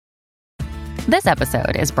This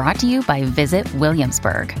episode is brought to you by Visit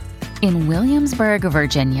Williamsburg. In Williamsburg,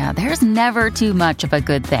 Virginia, there's never too much of a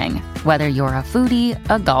good thing. Whether you're a foodie,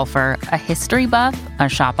 a golfer, a history buff, a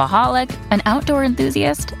shopaholic, an outdoor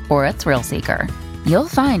enthusiast, or a thrill seeker, you'll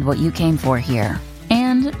find what you came for here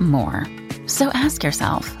and more. So ask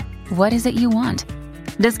yourself, what is it you want?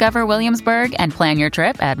 Discover Williamsburg and plan your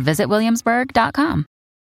trip at visitwilliamsburg.com.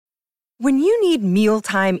 When you need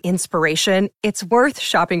mealtime inspiration, it's worth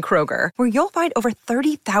shopping Kroger, where you'll find over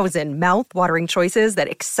 30,000 mouth-watering choices that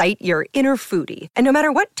excite your inner foodie. And no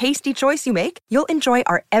matter what tasty choice you make, you'll enjoy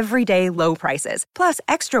our everyday low prices, plus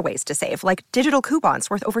extra ways to save, like digital coupons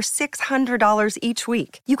worth over $600 each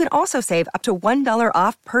week. You can also save up to $1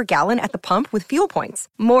 off per gallon at the pump with fuel points.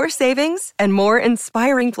 More savings and more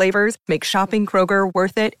inspiring flavors make shopping Kroger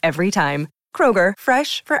worth it every time. Kroger,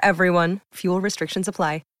 fresh for everyone. Fuel restrictions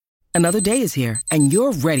apply. Another day is here, and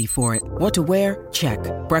you're ready for it. What to wear? Check.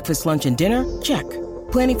 Breakfast, lunch, and dinner? Check.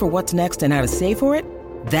 Planning for what's next and how to save for it?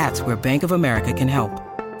 That's where Bank of America can help.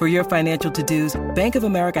 For your financial to-dos, Bank of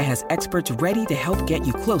America has experts ready to help get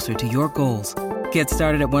you closer to your goals. Get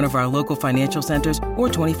started at one of our local financial centers or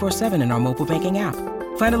 24/7 in our mobile banking app.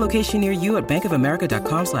 Find a location near you at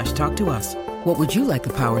bankofamerica.com/talktous. What would you like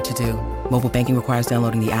the power to do? Mobile banking requires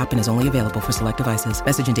downloading the app and is only available for select devices.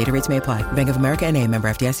 Message and data rates may apply. Bank of America N.A., member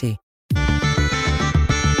FDIC.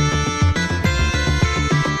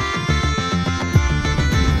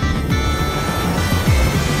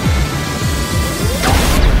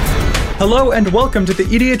 Hello and welcome to the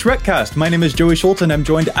EDH Recast. My name is Joey Schultz and I'm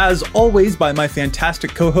joined as always by my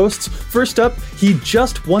fantastic co-hosts. First up, he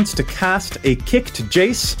just wants to cast a kicked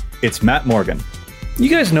Jace. It's Matt Morgan. You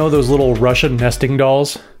guys know those little Russian nesting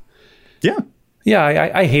dolls? Yeah.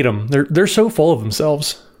 Yeah, I hate them. They're so full of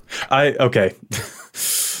themselves. Okay.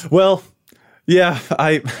 Well, yeah,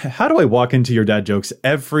 how do I walk into your dad jokes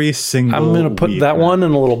every single I'm going to put week, that man? one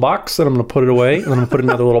in a little box, then I'm going to put it away, and then I'm going to put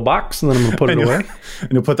another little box, and then I'm going to put it away.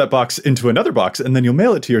 And you'll put that box into another box, and then you'll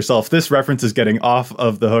mail it to yourself. This reference is getting off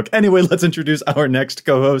of the hook. Anyway, let's introduce our next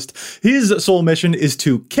co-host. His sole mission is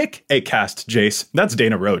to kick a cast Jace. That's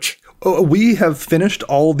Dana Roach. We have finished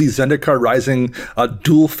all the Zendikar Rising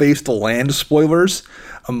dual-faced land spoilers.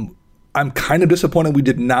 I'm kind of disappointed we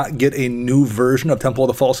did not get a new version of Temple of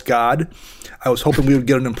the False God. I was hoping we would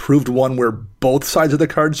get an improved one where both sides of the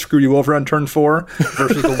card screw you over on turn 4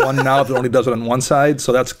 versus the one now that only does it on one side.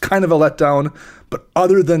 So that's kind of a letdown. But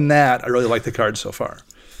other than that, I really like the card so far.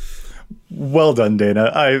 Well done,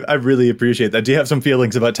 Dana. I really appreciate that. Do you have some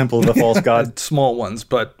feelings about Temple of the False God? Small ones,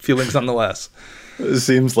 but feelings nonetheless.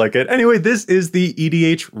 Seems like it. Anyway, this is the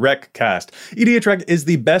EDH Rec Cast. EDH Rec is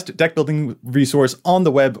the best deck building resource on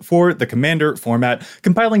the web for the Commander format,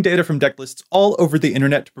 compiling data from deck lists all over the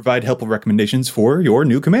internet to provide helpful recommendations for your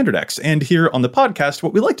new Commander decks. And here on the podcast,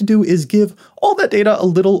 what we like to do is give all that data a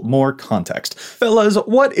little more context. Fellas,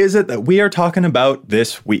 what is it that we are talking about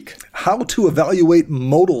this week? How to evaluate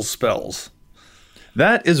modal spells.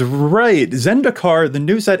 That is right. Zendikar, the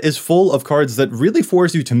new set, is full of cards that really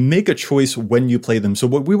force you to make a choice when you play them. So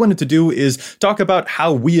what we wanted to do is talk about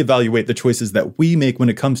how we evaluate the choices that we make when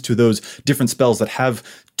it comes to those different spells that have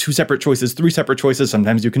 2 separate choices, 3 separate choices.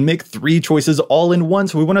 Sometimes you can make 3 choices all in one.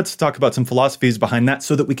 So we wanted to talk about some philosophies behind that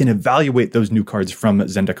so that we can evaluate those new cards from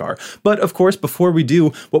Zendikar. But of course, before we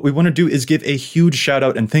do, what we want to do is give a huge shout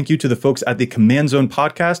out and thank you to the folks at the Command Zone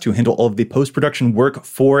podcast who handle all of the post-production work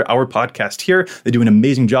for our podcast here. They do an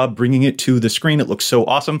amazing job bringing it to the screen. It looks so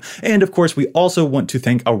awesome. And of course, we also want to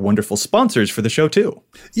thank our wonderful sponsors for the show too.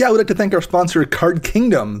 Yeah, I would like to thank our sponsor, Card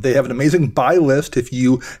Kingdom. They have an amazing buy list if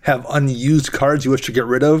you have unused cards you wish to get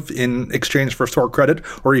rid of in exchange for store credit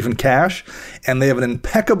or even cash. And they have an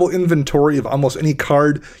impeccable inventory of almost any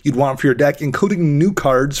card you'd want for your deck, including new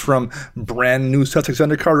cards from brand new sets like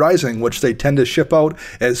Zendikar Rising, which they tend to ship out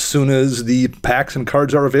as soon as the packs and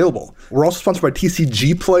cards are available. We're also sponsored by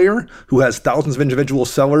TCG Player, who has thousands of individual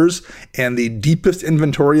sellers and the deepest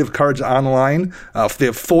inventory of cards online. They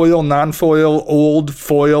have foil, non-foil, old,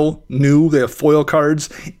 foil, new. They have foil cards.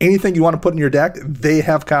 Anything you want to put in your deck, they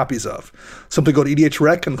have copies of. Simply go to EDH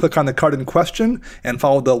Rec and click on the card in question and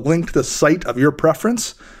follow the link to the site of your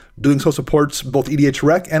preference. Doing so supports both EDH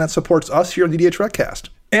Rec and it supports us here on the EDH Recast.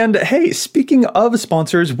 And hey, speaking of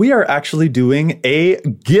sponsors, we are actually doing a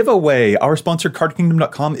giveaway. Our sponsor,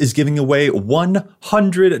 CardKingdom.com, is giving away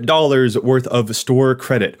 $100 worth of store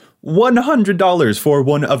credit. $100 for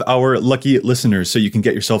one of our lucky listeners. So you can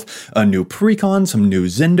get yourself a new Precon, some new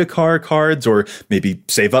Zendikar cards, or maybe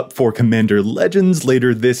save up for Commander Legends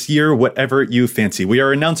later this year, whatever you fancy. We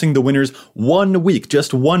are announcing the winners 1 week,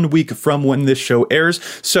 just 1 week from when this show airs.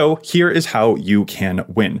 So here is how you can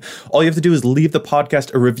win. All you have to do is leave the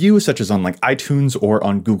podcast a review, such as on like iTunes or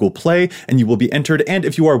on Google Play, and you will be entered. And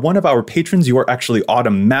if you are one of our patrons, you are actually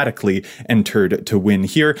automatically entered to win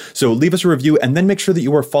here. So leave us a review and then make sure that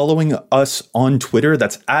you are following us on Twitter.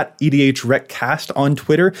 That's at EDHRECcast on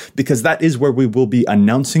Twitter, because that is where we will be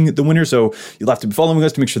announcing the winner. So you'll have to be following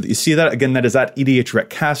us to make sure that you see that. Again, that is at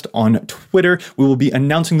EDHRECcast on Twitter. We will be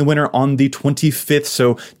announcing the winner on the 25th,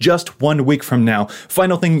 so just 1 week from now.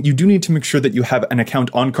 Final thing, you do need to make sure that you have an account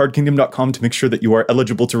on cardkingdom.com to make sure that you are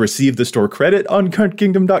eligible to receive the store credit on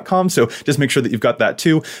cardkingdom.com. So just make sure that you've got that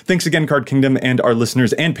too. Thanks again, Card Kingdom, and our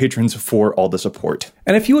listeners and patrons for all the support.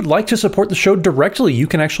 And if you would like to support the show directly, you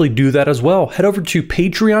can actually do that as well. Head over to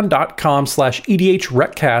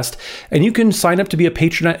patreon.com/EDHRECcast, and you can sign up to be a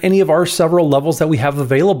patron at any of our several levels that we have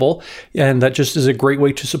available. And that just is a great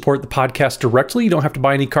way to support the podcast directly. You don't have to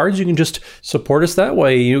buy any cards. You can just support us that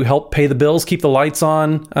way. You help pay the bills, keep the lights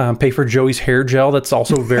on, pay for Joey's hair gel. That's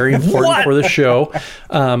also very important for the show.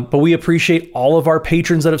 But we appreciate all of our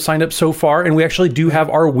patrons that have signed up so far. And we actually do have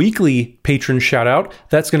our weekly patron shout out.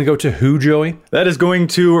 That's going to go to who, Joey? That is going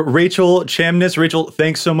to Rachel Chamness. Rachel,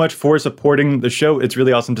 thanks so much for supporting the show. It's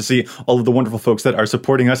really awesome to see all of the wonderful folks that are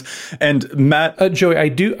supporting us. And Matt, Joey, I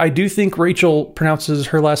do think Rachel pronounces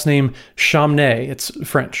her last name Chamnay. It's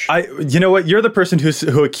French. You know what? You're the person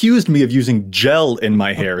who accused me of using gel in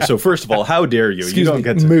my hair. So first of all, how dare you? Excuse me,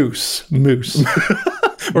 mousse.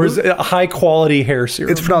 Or is it a high quality hair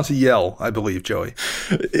serum? It's pronounced Yell, I believe, Joey.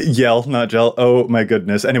 Yell, not gel. Oh my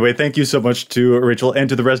goodness. Anyway, thank you so much to Rachel and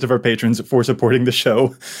to the rest of our patrons for supporting the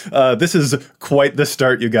show. This is quite the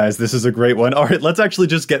start, you guys. This is a great one. All right, let's actually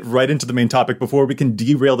just get right into the main topic before we can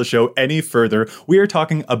derail the show any further. We are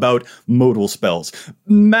talking about modal spells.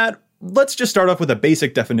 Matt, let's just start off with a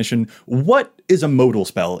basic definition. What is a modal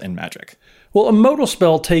spell in Magic? Well, a modal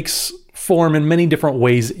spell takes form in many different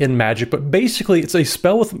ways in Magic, but basically it's a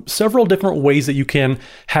spell with several different ways that you can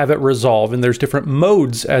have it resolve, and there's different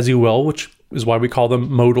modes, as you will, which is why we call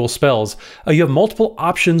them modal spells. You have multiple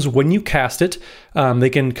options when you cast it. They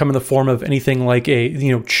can come in the form of anything like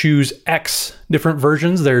choose X different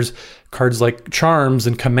versions. There's cards like charms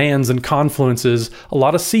and commands and confluences, a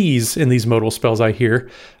lot of C's in these modal spells, I hear.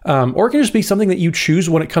 Or it can just be something that you choose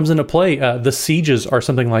when it comes into play. The sieges are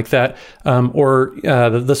something like that, or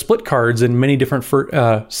the split cards in many different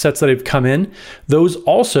sets that have come in. Those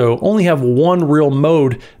also only have one real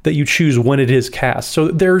mode that you choose when it is cast. So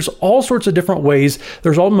there's all sorts of different ways.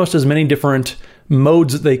 There's almost as many different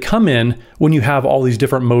modes that they come in when you have all these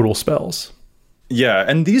different modal spells. Yeah,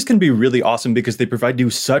 and these can be really awesome because they provide you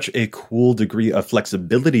such a cool degree of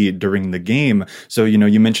flexibility during the game. So,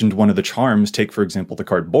 you mentioned one of the charms. Take, for example, the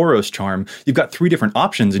card Boros Charm. You've got 3 different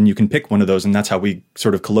options and you can pick one of those, and that's how we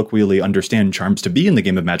sort of colloquially understand charms to be in the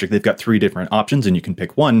game of Magic. They've got 3 different options and you can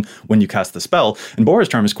pick one when you cast the spell. And Boros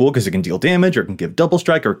Charm is cool because it can deal damage, or it can give double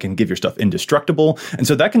strike, or it can give your stuff indestructible. And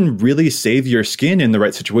so that can really save your skin in the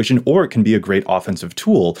right situation, or it can be a great offensive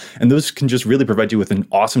tool. And those can just really provide you with an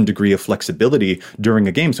awesome degree of flexibility during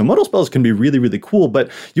a game. So modal spells can be really, really cool, but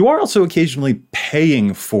you are also occasionally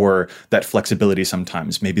paying for that flexibility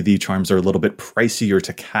sometimes. Maybe the charms are a little bit pricier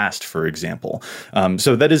to cast, for example.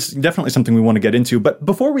 So that is definitely something we want to get into. But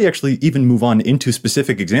before we actually even move on into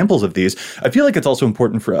specific examples of these, I feel like it's also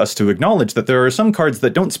important for us to acknowledge that there are some cards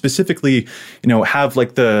that don't specifically, have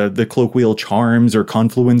like the colloquial charms or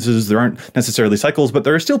confluences. There aren't necessarily cycles, but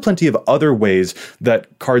there are still plenty of other ways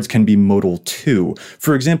that cards can be modal too.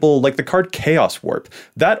 For example, like the card Chaos Warp.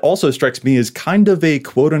 That also strikes me as kind of a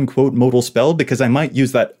quote-unquote modal spell, because I might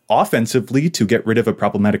use that offensively to get rid of a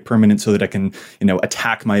problematic permanent so that I can,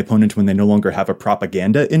 attack my opponent when they no longer have a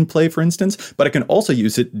propaganda in play, for instance. But I can also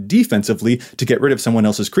use it defensively to get rid of someone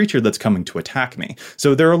else's creature that's coming to attack me.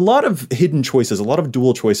 So there are a lot of hidden choices, a lot of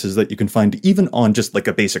dual choices that you can find even on just like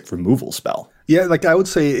a basic removal spell. Yeah, like I would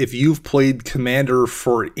say if you've played Commander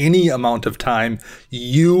for any amount of time,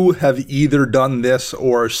 you have either done this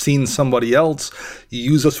or seen somebody else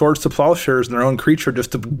use a Swords to Plowshares in their own creature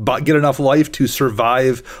just to get enough life to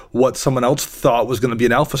survive what someone else thought was going to be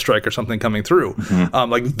an Alpha Strike or something coming through.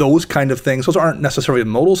 Mm-hmm. Like those kind of things. Those aren't necessarily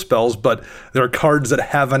modal spells, but there are cards that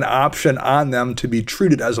have an option on them to be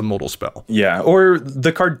treated as a modal spell. Yeah, or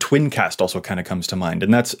the card Twin Cast also kind of comes to mind,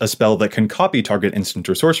 and that's a spell that can copy target instant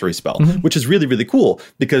or sorcery spell, which is really really, really cool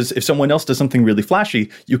because if someone else does something really flashy,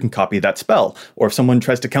 you can copy that spell. Or if someone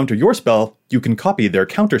tries to counter your spell, you can copy their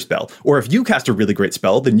counter spell. Or if you cast a really great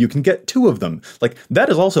spell, then you can get 2 of them. Like, that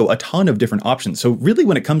is also a ton of different options. So really,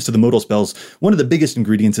 when it comes to the modal spells, one of the biggest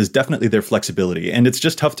ingredients is definitely their flexibility. And it's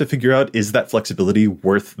just tough to figure out, is that flexibility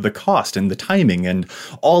worth the cost and the timing and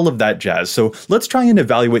all of that jazz? So let's try and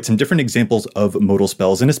evaluate some different examples of modal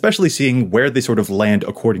spells, and especially seeing where they sort of land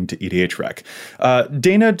according to EDHREC.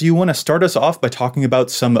 Dana, do you want to start us off by talking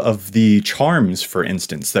about some of the charms, for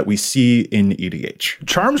instance, that we see in EDH?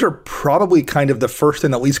 Charms are probably kind of the first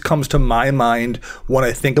thing that at least comes to my mind when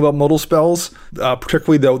I think about modal spells,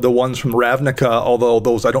 particularly the ones from Ravnica, although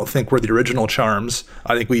those I don't think were the original charms.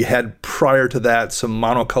 I think we had prior to that some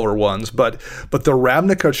monocolor ones, but the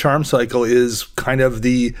Ravnica charm cycle is kind of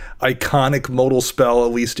the iconic modal spell,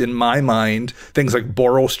 at least in my mind. Things like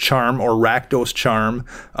Boros Charm or Rakdos Charm,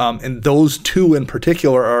 and those 2 in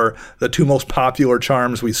particular are the 2 most popular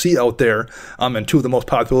charms we see out there, and 2 of the most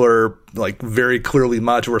popular, like, very clearly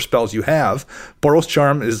modular spells you have. Boros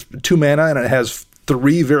Charm is 2 mana, and it has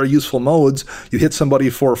 3 very useful modes. You hit somebody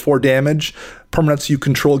for 4 damage, permanents you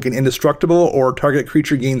control gain indestructible, or target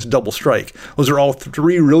creature gains double strike. Those are all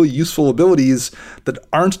 3 really useful abilities that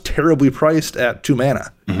aren't terribly priced at 2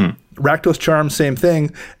 mana. Mm-hmm. Rakdos Charm, same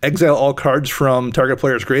thing. Exile all cards from target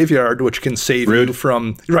player's graveyard, which can save you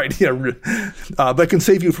from but it can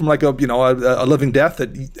save you from like a living death that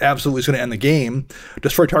absolutely is going to end the game.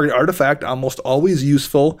 Destroy target artifact, almost always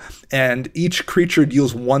useful, and each creature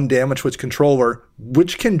deals 1 damage to its controller,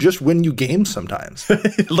 which can just win you games sometimes.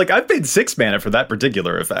 Like, I've paid 6 mana for that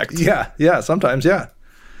particular effect. Yeah, sometimes, yeah.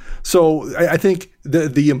 So I think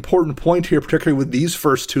the important point here, particularly with these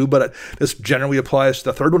first 2, but this generally applies to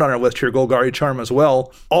the third one on our list here, Golgari Charm as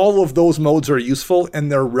well. All of those modes are useful,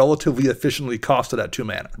 and they're relatively efficiently costed at 2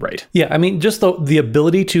 mana. Right. Yeah, I mean, just the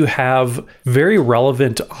ability to have very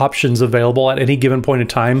relevant options available at any given point in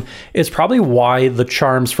time is probably why the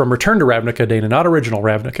charms from Return to Ravnica, Dana, not original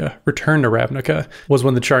Ravnica, Return to Ravnica was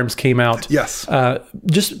when the charms came out. Yes.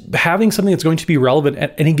 Just having something that's going to be relevant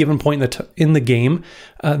at any given point in the game,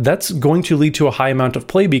 that's going to lead to a high amount of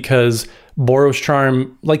play, because Boros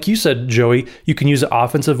Charm, like you said, Joey, you can use it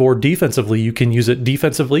offensive or defensively. You can use it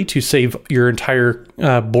defensively to save your entire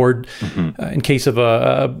board in case of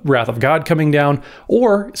a Wrath of God coming down,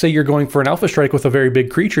 or say you're going for an Alpha Strike with a very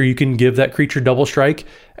big creature, you can give that creature double strike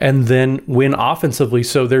and then win offensively.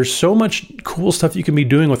 So there's so much cool stuff you can be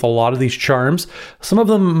doing with a lot of these charms. Some of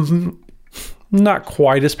them not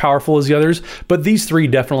quite as powerful as the others, but these 3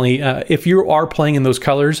 definitely, if you are playing in those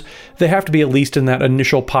colors, they have to be at least in that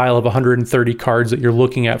initial pile of 130 cards that you're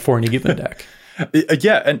looking at for any given deck.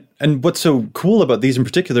 Yeah, and what's so cool about these in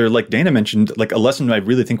particular, like Dana mentioned, like a lesson I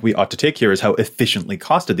really think we ought to take here is how efficiently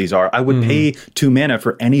costed these are. I would pay 2 mana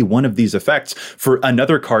for any one of these effects for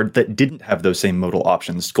another card that didn't have those same modal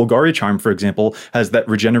options. Golgari Charm, for example, has that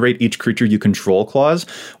regenerate each creature you control clause.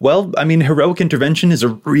 Well, I mean, Heroic Intervention is a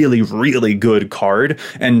really, really good card,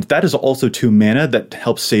 and that is also 2 mana that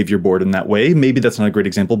helps save your board in that way. Maybe that's not a great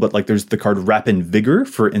example, but like there's the card Rapin Vigor,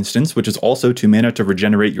 for instance, which is also 2 mana to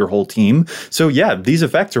regenerate your whole team. So yeah, these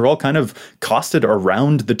effects are all kind of costed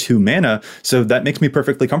around the 2 mana, so that makes me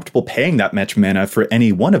perfectly comfortable paying that much mana for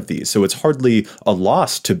any one of these. So it's hardly a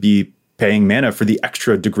loss to be paying mana for the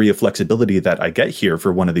extra degree of flexibility that I get here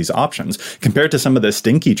for one of these options, compared to some of the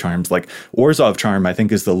stinky charms. Like Orzhov Charm, I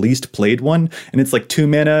think, is the least played one, and it's like 2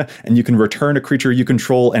 mana, and you can return a creature you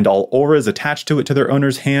control and all auras attached to it to their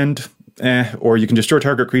owner's hand. Or you can destroy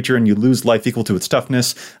target creature and you lose life equal to its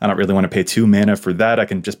toughness. I don't really want to pay 2 mana for that. I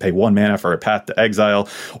can just pay 1 mana for a Path to Exile.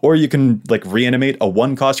 Or you can like reanimate a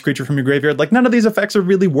 1-cost creature from your graveyard. Like, none of these effects are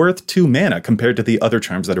really worth 2 mana compared to the other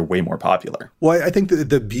charms that are way more popular. Well, I think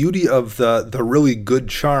the beauty of the really good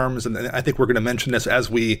charms, and I think we're going to mention this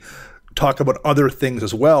as we talk about other things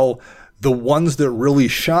as well, the ones that really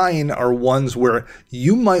shine are ones where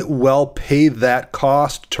you might well pay that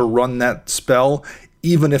cost to run that spell,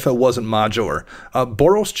 even if it wasn't modular.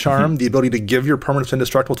 Boros Charm, the ability to give your permanents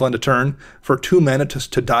indestructible till end of turn for 2 mana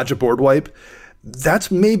to dodge a board wipe, that's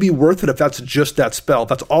maybe worth it if that's just that spell. If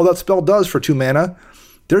that's all that spell does for 2 mana,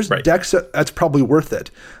 there's decks that's probably worth it.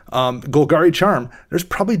 Golgari Charm, there's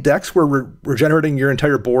probably decks where regenerating your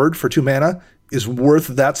entire board for 2 mana is worth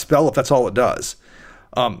that spell if that's all it does.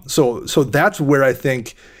 So that's where I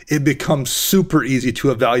think it becomes super easy to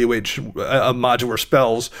evaluate modular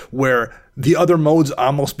spells, where the other modes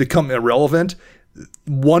almost become irrelevant.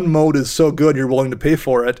 One mode is so good you're willing to pay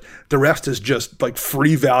for it. The rest is just like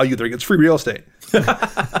free value. It's free real estate.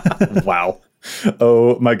 Wow.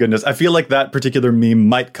 Oh my goodness. I feel like that particular meme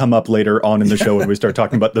might come up later on in the show when we start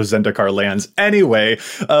talking about those Zendikar lands. Anyway,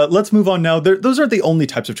 let's move on now. Those aren't the only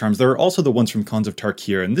types of charms. There are also the ones from Khans of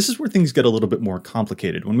Tarkir, and this is where things get a little bit more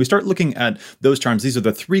complicated. When we start looking at those charms, these are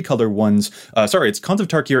the 3-color ones. It's Khans of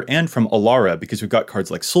Tarkir and from Alara, because we've got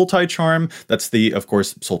cards like Sultai Charm. That's of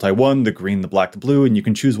course, Sultai 1, the green, the black, the blue, and you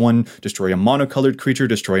can choose one, destroy a monocolored creature,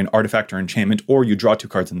 destroy an artifact or enchantment, or you draw 2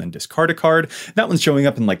 cards and then discard a card. That one's showing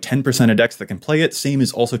up in like 10% of decks that can play it. Same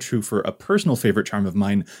is also true for a personal favorite charm of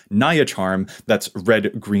mine, Naya Charm. That's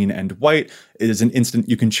red, green, and white. It is an instant.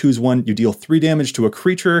 You can choose one. You deal 3 damage to a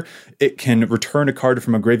creature. It can return a card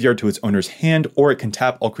from a graveyard to its owner's hand, or it can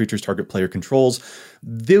tap all creatures target player controls.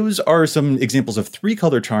 Those are some examples of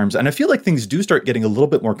 3-color charms, and I feel like things do start getting a little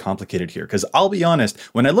bit more complicated here, because I'll be honest,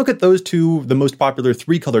 when I look at those two, the most popular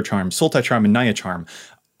 3-color charms, Sultai Charm and Naya Charm,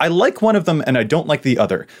 I like one of them and I don't like the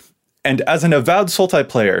other. And as an avowed Sultai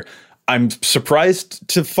player, I'm surprised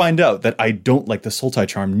to find out that I don't like the Sultai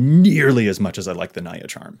Charm nearly as much as I like the Naya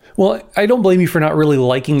Charm. Well, I don't blame you for not really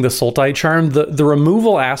liking the Sultai Charm. The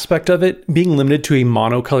removal aspect of it, being limited to a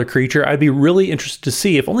monocolor creature, I'd be really interested to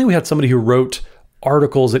see. If only we had somebody who wrote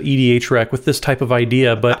articles at EDHREC with this type of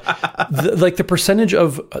idea, but the percentage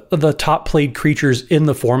of the top played creatures in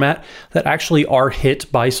the format that actually are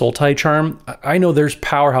hit by Sultai Charm, I know there's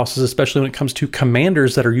powerhouses, especially when it comes to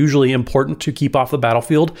commanders that are usually important to keep off the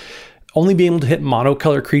battlefield. Only being able to hit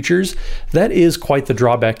monocolor creatures, that is quite the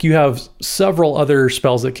drawback. You have several other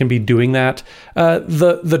spells that can be doing that.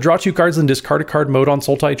 The draw 2 cards and discard a card mode on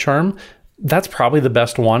Sultai Charm, that's probably the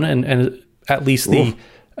best one, and at least the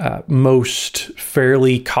most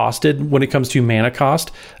fairly costed when it comes to mana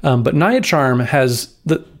cost. But Naya Charm has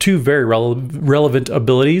the 2 very relevant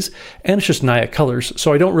abilities, and it's just Naya colors.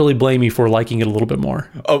 So I don't really blame you for liking it a little bit more.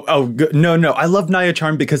 No. I love Naya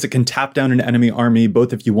Charm because it can tap down an enemy army,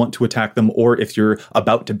 both if you want to attack them or if you're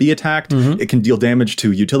about to be attacked. It can deal damage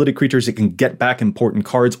to utility creatures. It can get back important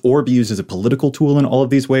cards or be used as a political tool in all of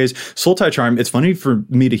these ways. Sultai Charm, it's funny for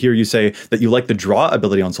me to hear you say that you like the draw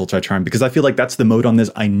ability on Sultai Charm, because I feel like that's the mode on this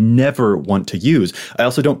I never want to use. I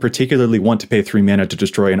also don't particularly want to pay 3 mana to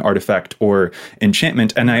destroy an artifact or enchantment.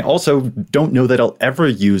 And I also don't know that I'll ever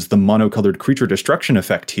use the monocolored creature destruction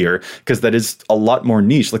effect here, because that is a lot more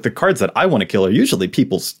niche. Like, the cards that I want to kill are usually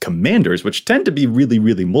people's commanders, which tend to be really,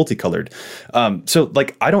 really multicolored. So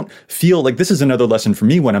like, I don't feel like this is another lesson for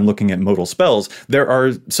me when I'm looking at modal spells. There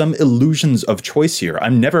are some illusions of choice here.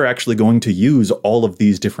 I'm never actually going to use all of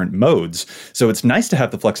these different modes. So it's nice to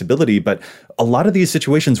have the flexibility, but a lot of these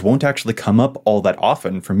situations won't actually come up all that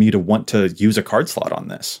often for me to want to use a card slot on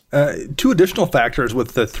this. 2 additional factors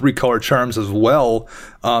with the 3-color charms as well.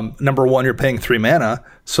 Number 1, you're paying 3 mana.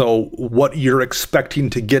 So what you're expecting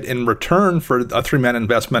to get in return for a 3 mana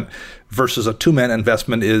investment versus a 2 mana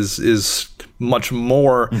investment is much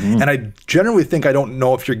more. And I generally think, I don't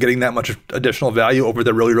know if you're getting that much additional value over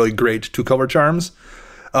the really, really great 2-color charms.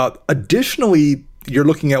 Additionally, you're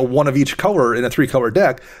looking at one of each color in a 3-color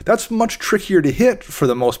deck. That's much trickier to hit for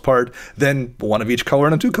the most part than one of each color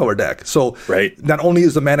in a 2-color deck. So not only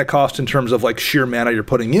is the mana cost in terms of like sheer mana you're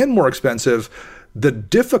putting in more expensive, the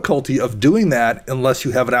difficulty of doing that, unless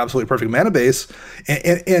you have an absolutely perfect mana base,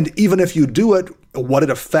 and even if you do it, what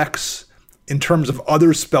it affects in terms of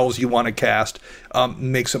other spells you want to cast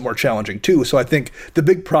makes it more challenging too. So I think the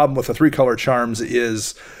big problem with the 3-color charms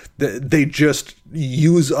is they just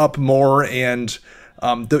use up more, and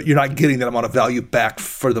you're not getting that amount of value back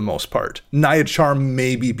for the most part. Naya Charm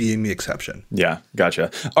maybe being the exception. Yeah, gotcha.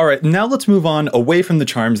 All right, now let's move on away from the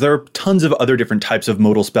charms. There are tons of other different types of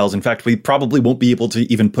modal spells. In fact, we probably won't be able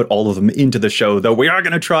to even put all of them into the show, though we are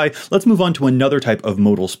going to try. Let's move on to another type of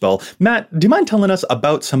modal spell. Matt, do you mind telling us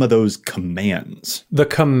about some of those commands? The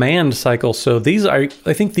command cycle. So these are,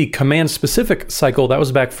 I think the command-specific cycle, that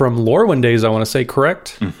was back from Lorwyn days, I want to say,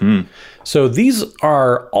 correct? So these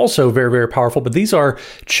are also very, very powerful, but these are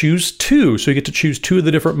choose 2. So you get to choose 2 of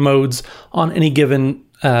the different modes on any given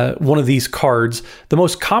one of these cards. The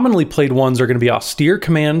most commonly played ones are going to be Austere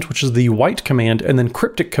Command, which is the white command, and then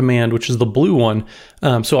Cryptic Command, which is the blue one.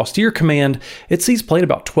 So Austere Command, it sees played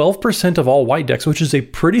about 12% of all white decks, which is a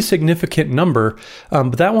pretty significant number.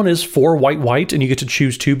 But that one is 4 white, and you get to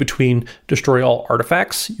choose 2 between destroy all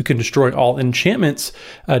artifacts, you can destroy all enchantments,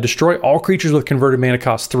 destroy all creatures with converted mana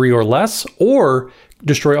cost 3 or less, or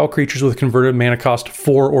destroy all creatures with converted mana cost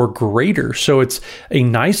 4 or greater. So it's a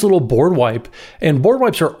nice little board wipe. And board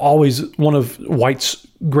wipes are always one of White's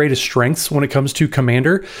greatest strengths when it comes to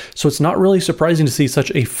Commander. So it's not really surprising to see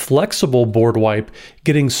such a flexible board wipe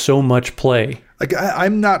getting so much play. Like,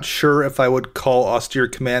 I'm not sure if I would call Austere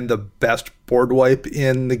Command the best board wipe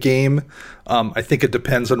in the game. I think it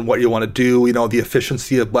depends on what you want to do. You know, the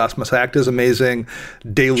efficiency of Blasphemous Act is amazing.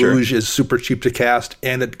 Deluge is super cheap to cast,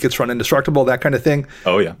 and it gets run indestructible, that kind of thing.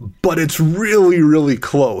 Oh, yeah. But it's really, really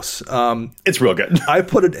close. It's real good. I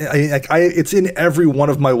put it, it's in every one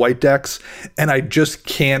of my white decks, and I just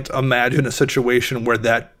can't imagine a situation where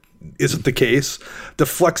that isn't the case. The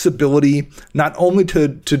flexibility, not only to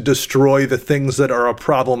destroy the things that are a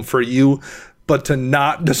problem for you, but to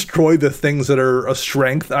not destroy the things that are a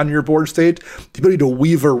strength on your board state, the ability to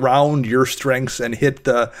weave around your strengths and hit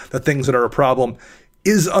the things that are a problem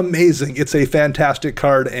is amazing. It's a fantastic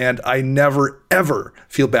card, and I never, ever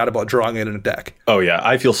feel bad about drawing it in a deck. Oh, yeah.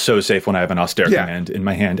 I feel so safe when I have an austere command in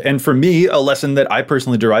my hand. And for me, a lesson that I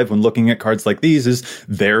personally derive when looking at cards like these is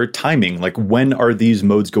their timing. Like, when are these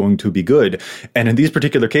modes going to be good? And in these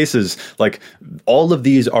particular cases, like, all of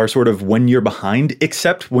these are sort of when you're behind,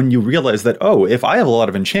 except when you realize that, oh, if I have a lot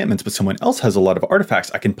of enchantments, but someone else has a lot of artifacts,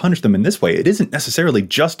 I can punish them in this way. It isn't necessarily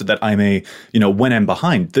just that I'm when I'm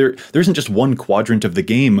behind. There isn't just one quadrant of the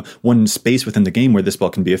game, one space within the game where this spell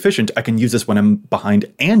can be efficient. I can use this when I'm behind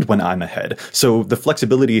and when I'm ahead. So the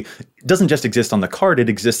flexibility doesn't just exist on the card, it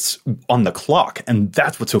exists on the clock. And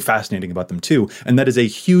that's what's so fascinating about them too. And that is a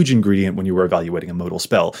huge ingredient when you are evaluating a modal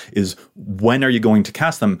spell, is when are you going to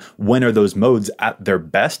cast them? When are those modes at their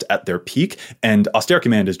best, at their peak? And Austere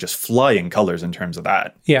Command is just flying colors in terms of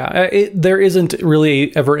that. Yeah, there isn't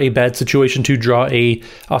really ever a bad situation to draw a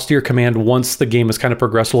Austere Command once the game has kind of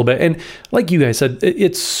progressed a little bit. And like you guys said,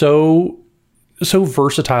 it's so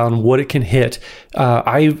versatile in what it can hit.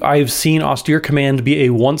 I've seen Austere Command be a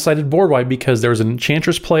one-sided board wipe because there's an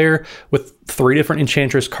Enchantress player with 3 different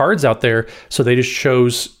Enchantress cards out there, so they just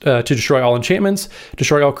chose to destroy all enchantments,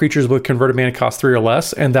 destroy all creatures with converted mana cost 3 or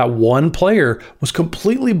less, and that one player was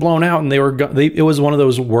completely blown out, and it was one of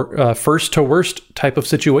those first to worst type of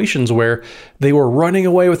situations where they were running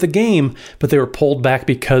away with the game, but they were pulled back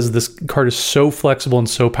because this card is so flexible and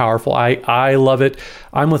so powerful. I love it.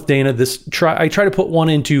 I'm with Dana. I try to put one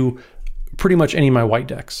into pretty much any of my white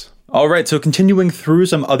decks. All right, so continuing through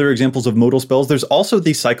some other examples of modal spells, there's also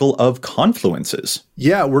the cycle of confluences.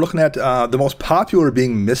 Yeah, we're looking at the most popular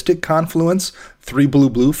being Mystic Confluence, 3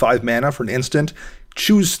 blue, 5 mana for an instant.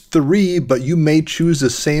 Choose 3, but you may choose the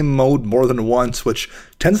same mode more than once, which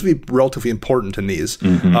tends to be relatively important in these.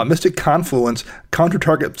 Mm-hmm. Mystic Confluence, counter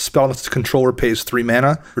target spell unless its controller pays 3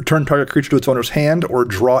 mana, return target creature to its owner's hand, or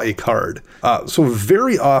draw a card. So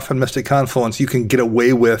very often, Mystic Confluence, you can get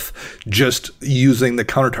away with just using the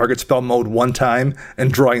counter target spell mode one time and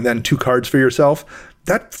drawing then 2 cards for yourself.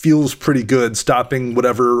 That feels pretty good, stopping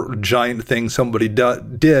whatever giant thing somebody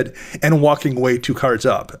did and walking away 2 cards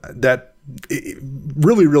up. That it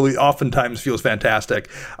really, really oftentimes feels fantastic.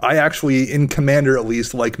 I actually, in Commander at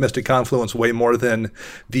least, like Mystic Confluence way more than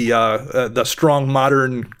the strong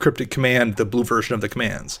modern Cryptic Command, the blue version of the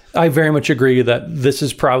commands. I very much agree that this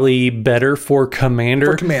is probably better for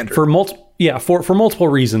Commander. For multiple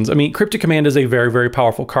reasons. I mean, Cryptic Command is a very, very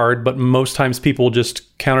powerful card, but most times people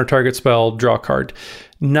just counter target spell, draw a card.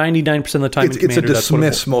 99% of the time, it's a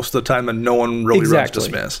dismiss most of the time, and no one really runs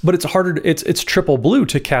dismiss. But it's harder. It's triple blue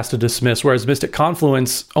to cast a dismiss, whereas Mystic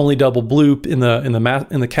Confluence only double blue in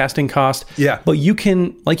the casting cost. Yeah. But you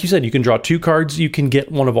can, like you said, you can draw 2 cards. You can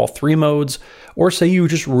get one of all 3 modes, or say you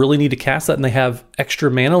just really need to cast that and they have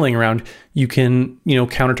extra mana laying around. You can,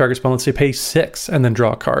 counter target spell, let's say pay 6 and then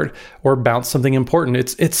draw a card, or bounce something important.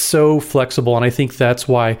 It's so flexible, and I think that's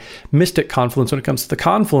why Mystic Confluence, when it comes to the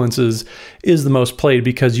confluences, is the most played,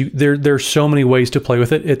 because there's so many ways to play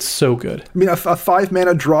with it. It's so good. I mean, a 5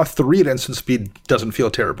 mana draw 3 at instant speed doesn't feel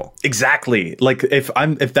terrible. Exactly. Like if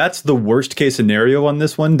that's the worst case scenario on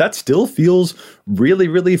this one, that still feels really,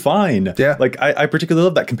 really fine. Yeah. Like I particularly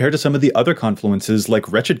love that compared to some of the other confluences, like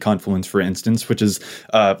Wretched Confluence, for instance, which is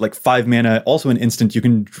like 5 mana, also an instant. You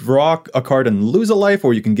can draw a card and lose a life,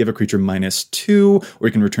 or you can give a creature -2, or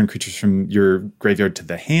you can return creatures from your graveyard to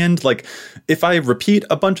the hand. Like, if I repeat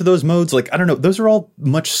a bunch of those modes, like, I don't know, those are all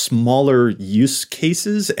much smaller use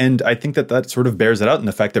cases, and I think that sort of bears it out in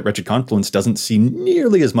the fact that Wretched Confluence doesn't see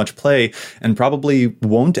nearly as much play, and probably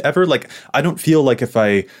won't ever. Like, I don't feel like if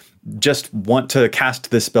I just want to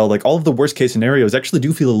cast this spell, like all of the worst case scenarios actually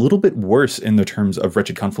do feel a little bit worse in the terms of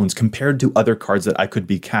Wretched Confluence compared to other cards that I could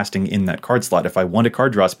be casting in that card slot. If I want a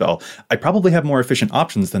card draw spell, I probably have more efficient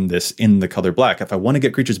options than this in the color black. If I want to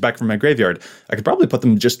get creatures back from my graveyard, I could probably put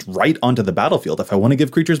them just right onto the battlefield. If I want to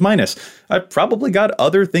give creatures -, I've probably got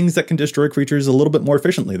other things that can destroy creatures a little bit more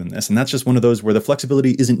efficiently than this. And that's just one of those where the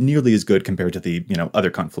flexibility isn't nearly as good compared to the,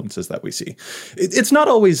 other confluences that we see. It's not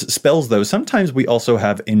always spells though. Sometimes we also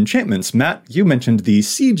have enchantments enchantments. Matt, you mentioned the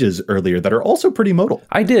sieges earlier that are also pretty modal.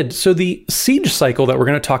 I did. So the siege cycle that we're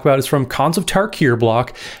going to talk about is from Khans of Tarkir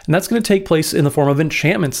block, and that's going to take place in the form of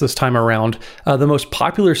enchantments this time around. The most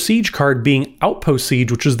popular siege card being Outpost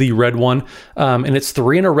Siege, which is the red one, and it's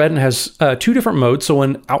 3 in a red and has 2 different modes. So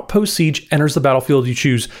when Outpost Siege enters the battlefield, you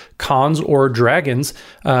choose Khans or Dragons.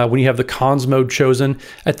 When you have the Khans mode chosen,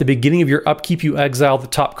 at the beginning of your upkeep, you exile the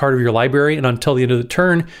top card of your library, and until the end of the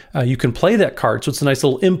turn, you can play that card. So it's a nice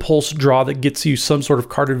little impulse draw that gets you some sort of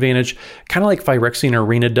card advantage, kind of like Phyrexian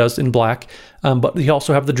Arena does in black. But you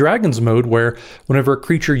also have the Dragons mode, where whenever a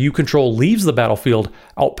creature you control leaves the battlefield,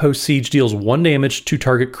 Outpost Siege deals 1 damage to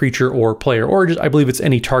target creature or player, or just, I believe it's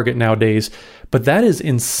any target nowadays. But that is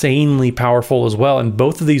insanely powerful as well. And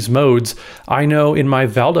both of these modes, I know in my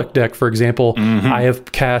Valduk deck, for example, I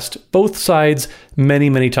have cast both sides many,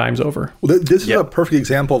 many times over. Well, this is a perfect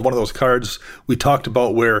example of one of those cards we talked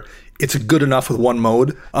about where it's good enough with one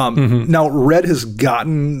mode. Now, red has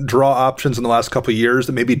gotten draw options in the last couple of years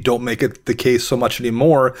that maybe don't make it the case so much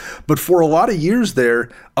anymore. But for a lot of years there,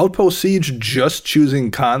 Outpost Siege, just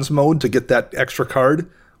choosing Khans mode to get that extra card,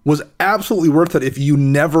 was absolutely worth it if you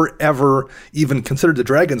never, ever even considered the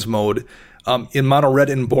Dragons mode. In Mono Red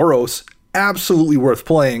and Boros, absolutely worth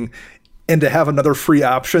playing. And to have another free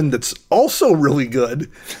option that's also really good.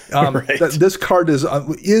 This card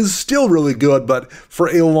is still really good, but for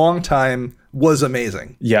a long time was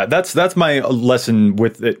amazing. Yeah, that's my lesson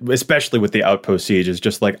with it, especially with the Outpost Siege, is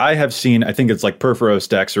just like, I have seen, I think it's like Purphoros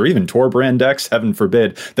decks or even Torbrand decks, heaven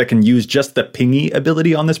forbid, that can use just the pingy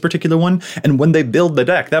ability on this particular one. And when they build the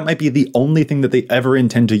deck, that might be the only thing that they ever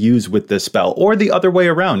intend to use with this spell. Or the other way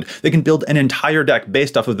around. They can build an entire deck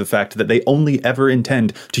based off of the fact that they only ever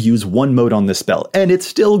intend to use one mode on this spell. And it's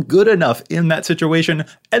still good enough in that situation.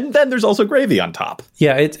 And then there's also gravy on top.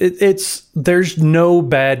 Yeah, it's there's no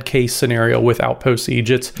bad case scenario with Outpost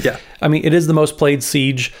Siege. I mean, it is the most played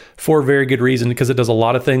siege for very good reason, because it does a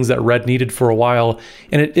lot of things that red needed for a while.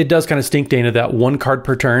 And it does kind of stink, Dana, that 1 card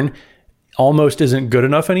per turn almost isn't good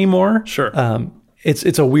enough anymore. Sure.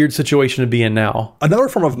 It's a weird situation to be in now. Another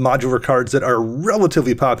form of modular cards that are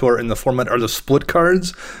relatively popular in the format are the split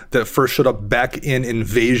cards that first showed up back in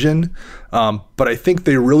Invasion. But I think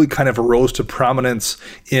they really kind of rose to prominence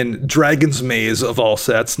in Dragon's Maze of all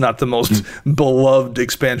sets, not the most beloved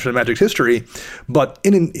expansion of Magic's history. But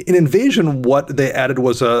in Invasion, what they added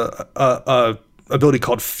was a ability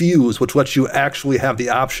called Fuse, which lets you actually have the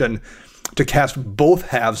option to cast both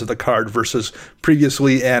halves of the card versus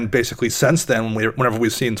previously and basically since then, whenever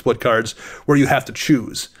we've seen split cards, where you have to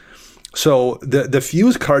choose. So the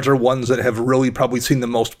Fuse cards are ones that have really probably seen the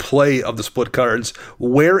most play of the split cards.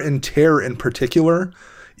 Wear and Tear in particular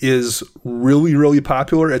is really, really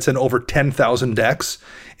popular. It's in over 10,000 decks.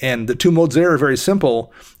 And the 2 modes there are very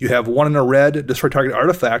simple. You have 1 in a red, destroy target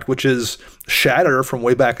artifact, which is Shatter from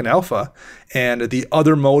way back in Alpha. And the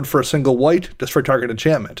other mode for a single white, destroy target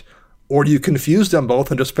enchantment. Or do you confuse them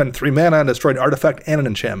both and just spend 3 mana and destroy an artifact and an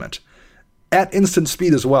enchantment at instant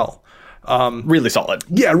speed as well? Really solid.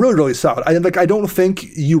 Yeah, really, really solid. I don't think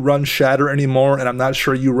you run Shatter anymore, and I'm not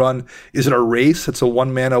sure you run. Is it Erase? It's a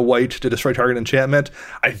 1 mana white to destroy target enchantment.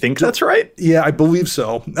 I think that's right. Yeah, I believe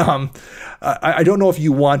so. I don't know if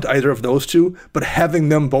you want either of those two, but having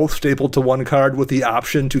them both stapled to 1 card with the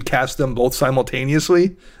option to cast them both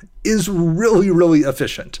simultaneously is really, really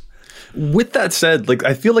efficient. With that said, like,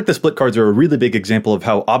 I feel like the split cards are a really big example of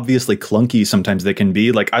how obviously clunky sometimes they can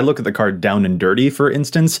be. Like, I look at the card Down and Dirty, for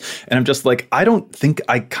instance, and I'm just like, I don't think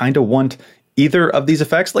I kind of want either of these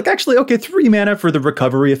effects. Like, actually, okay, 3 mana for the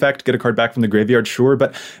recovery effect, get a card back from the graveyard, sure,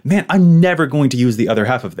 but man, I'm never going to use the other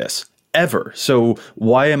half of this. Ever. So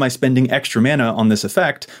why am I spending extra mana on this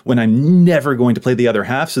effect when I'm never going to play the other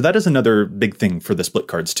half? So that is another big thing for the split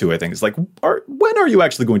cards too, I think. It's like, when are you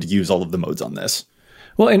actually going to use all of the modes on this?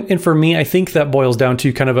 Well, and for me, I think that boils down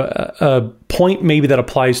to kind of a point maybe that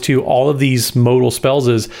applies to all of these modal spells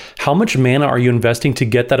is how much mana are you investing to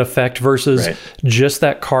get that effect versus just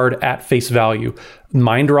that card at face value.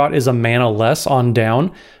 Mind Rot is a mana less on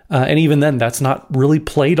down. And even then, that's not really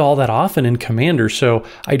played all that often in Commander. So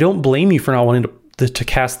I don't blame you for not wanting to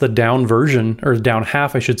cast the down version, or down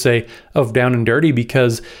half, I should say, of Down and Dirty,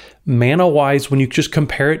 because mana-wise, when you just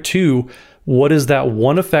compare it to What is that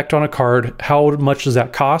one effect on a card? How much does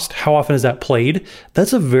that cost? How often is that played?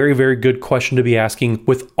 That's a very, very good question to be asking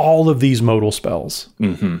with all of these modal spells.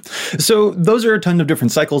 So those are a ton of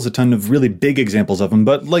different cycles, a ton of really big examples of them.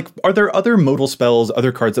 But like, are there other modal spells,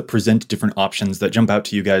 other cards that present different options that jump out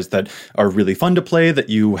to you guys that are really fun to play, that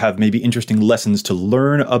you have maybe interesting lessons to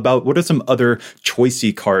learn about? What are some other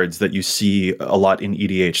choicey cards that you see a lot in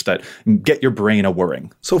EDH that get your brain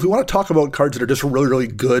a-whirring? So if we want to talk about cards that are just really, really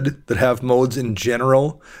good, that have modes in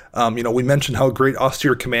general, we mentioned how great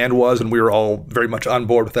Austere Command was, and we were all very much on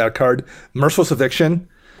board with that card. Merciless Eviction,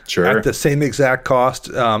 sure, at the same exact cost,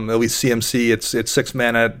 at least CMC, it's 6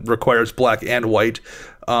 mana, it requires black and white.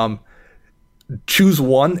 Choose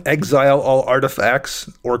one, exile all artifacts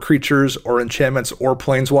or creatures or enchantments or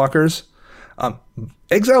planeswalkers.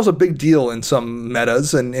 Exile's a big deal in some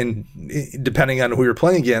metas and depending on who you're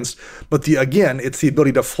playing against. But it's the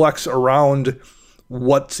ability to flex around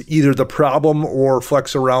what's either the problem or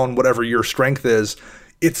flex around whatever your strength is.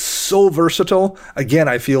 It's so versatile. Again,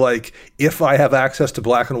 I feel like if I have access to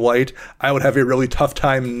black and white, I would have a really tough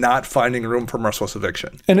time not finding room for Merciless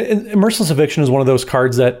Eviction. And Merciless Eviction is one of those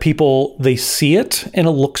cards that people, they see it and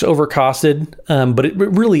it looks overcosted, but it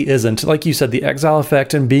really isn't. Like you said, the exile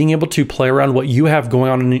effect and being able to play around what you have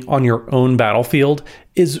going on your own battlefield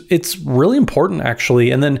it's really important,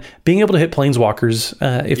 actually. And then being able to hit planeswalkers,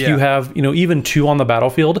 if you have, even 2 on the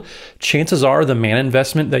battlefield, chances are the mana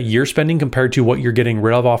investment that you're spending compared to what you're getting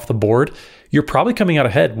rid of off the board, you're probably coming out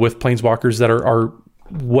ahead with planeswalkers that are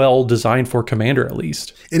well designed for Commander, at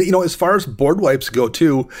least. And, as far as board wipes go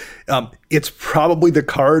too, it's probably the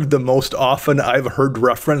card the most often I've heard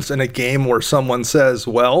referenced in a game where someone says,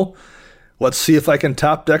 well, let's see if I can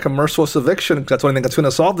top deck a Merciless Eviction. That's the only thing that's going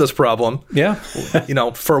to solve this problem. Yeah.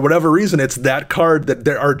 For whatever reason, it's that card that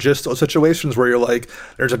there are just those situations where you're like,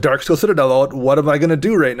 there's a Darksteel Citadel out. What am I going to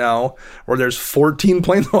do right now? Or there's 14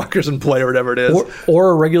 Planeswalkers in play or whatever it is. Or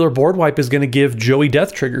a regular board wipe is going to give Joey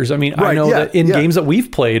death triggers. I mean, I know that in games that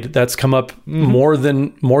we've played, that's come up more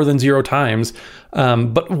than 0 times.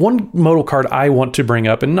 But one modal card I want to bring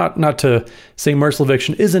up, and not to say Merciless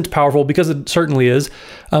Eviction isn't powerful, because it certainly is,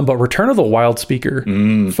 but Return of the Wild Speaker.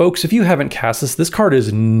 Folks, if you haven't cast this card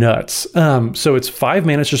is nuts. So it's 5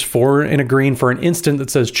 mana, it's just 4 and a green for an instant that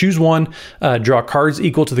says choose one, draw cards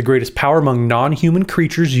equal to the greatest power among non-human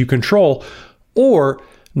creatures you control, or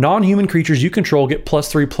non-human creatures you control get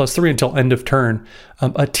 +3/+3 until end of turn.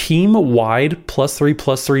 A team-wide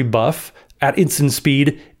 +3/+3 buff at instant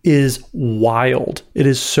speed is wild. It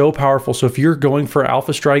is so powerful. So if you're going for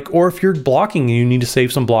Alpha Strike, or if you're blocking and you need to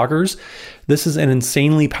save some blockers, this is an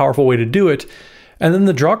insanely powerful way to do it. And then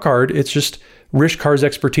the draw card, it's just Rishkar's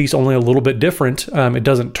Expertise, only a little bit different. It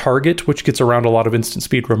doesn't target, which gets around a lot of instant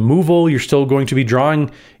speed removal. You're still going to be drawing,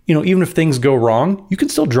 even if things go wrong, you can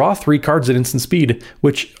still draw 3 cards at instant speed,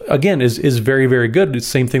 which again is very, very good. It's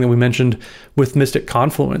the same thing that we mentioned with Mystic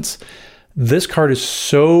Confluence. This card is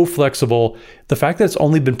so flexible. The fact that it's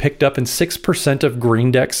only been picked up in 6% of green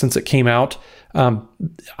decks since it came out, I'm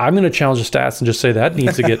going to challenge the stats and just say that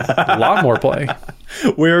needs to get a lot more play.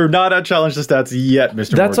 We're not at Challenge the Stats yet,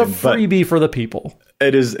 Mr. That's Morgan, a freebie for the people.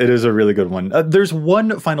 It is a really good one. There's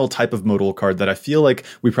one final type of modal card that I feel like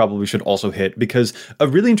we probably should also hit, because a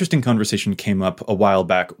really interesting conversation came up a while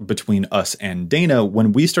back between us and Dana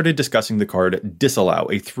when we started discussing the card Disallow,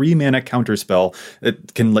 a 3-mana counter spell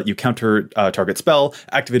that can let you counter target spell,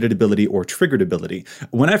 activated ability, or triggered ability.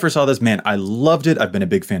 When I first saw this, man, I loved it. I've been a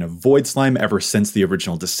big fan of Void Slime ever since the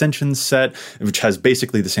original Dissension set, which has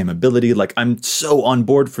basically the same ability. Like, I'm so on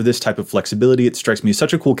board for this type of flexibility. It strikes me as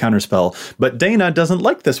such a cool counter spell, but Dana doesn't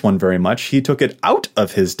like this one very much. He took it out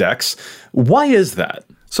of his decks. Why is that?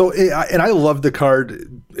 So, and I loved the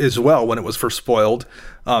card as well when it was first spoiled.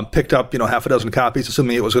 Picked up, half a dozen copies,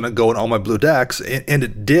 assuming it was going to go in all my blue decks, and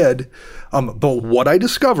it did. But what I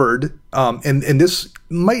discovered, and this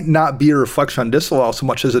might not be a reflection on Disallow so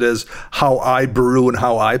much as it is how I brew and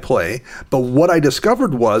how I play, but what I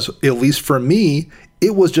discovered was, at least for me,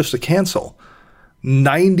 it was just a cancel.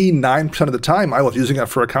 99% of the time, I was using it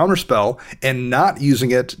for a counterspell and not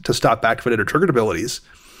using it to stop activated or triggered abilities.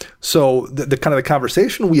 So the kind of the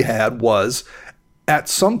conversation we had was, at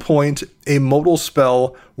some point, a modal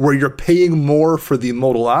spell where you're paying more for the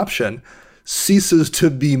modal option ceases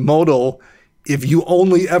to be modal if you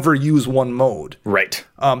only ever use one mode. Right.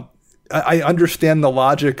 I understand the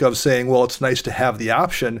logic of saying, well, it's nice to have the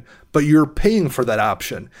option, but you're paying for that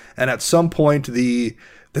option. And at some point, the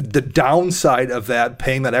downside of that,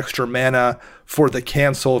 paying that extra mana for the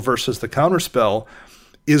cancel versus the counterspell,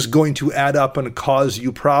 is going to add up and cause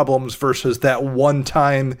you problems versus that one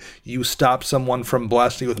time you stop someone from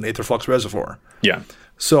blasting with an Aetherflux Reservoir. Yeah.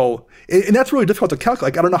 So, and that's really difficult to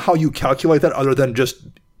calculate. Like, I don't know how you calculate that other than just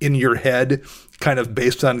in your head, kind of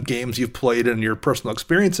based on games you've played and your personal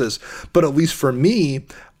experiences. But at least for me,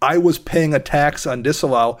 I was paying a tax on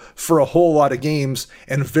disallow for a whole lot of games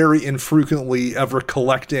and very infrequently ever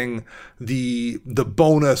collecting the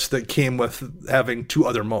bonus that came with having 2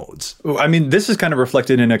 other modes. I mean, this is kind of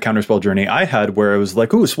reflected in a Counterspell journey I had where I was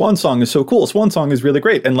like, ooh, Swan Song is so cool. Swan Song is really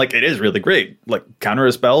great. And like, it is really great. Like, counter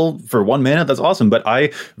a spell for 1 mana, that's awesome. But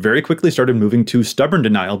I very quickly started moving to Stubborn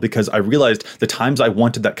Denial because I realized the times I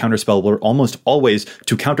wanted that counterspell were almost always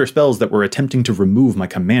to counter spells that were attempting to remove my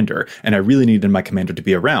commander. And I really needed my commander to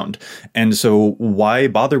be around. And so why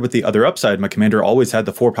bother with the other upside? My commander always had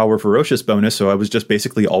the 4-power Ferocious bonus. So I was just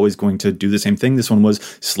basically always going to do the same thing. This one was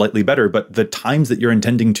slightly better, but the times that you're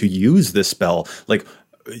intending to use this spell, like,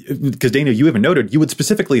 because Dana, you even noted you would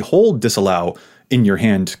specifically hold Disallow in your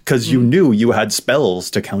hand because you knew you had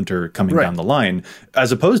spells to counter coming down the line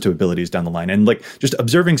as opposed to abilities down the line. And like just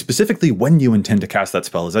observing specifically when you intend to cast that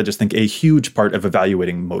spell is, I just think, a huge part of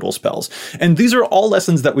evaluating modal spells. And these are all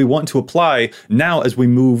lessons that we want to apply now as we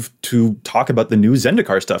move to talk about the new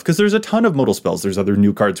Zendikar stuff, because there's a ton of modal spells. There's other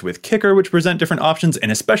new cards with Kicker, which present different options.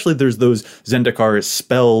 And especially there's those Zendikar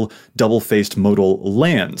spell double-faced modal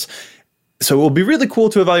lands. So it will be really cool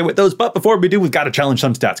to evaluate those. But before we do, we've got to challenge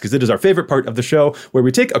some stats, because it is our favorite part of the show, where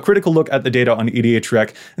we take a critical look at the data on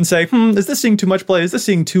EDHREC and say, is this seeing too much play? Is this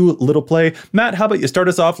seeing too little play? Matt, how about you start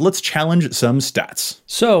us off? Let's challenge some stats.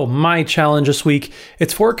 So my challenge this week,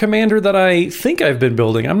 it's for a commander that I think I've been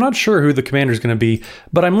building. I'm not sure who the commander is going to be,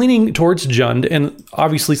 but I'm leaning towards Jund. And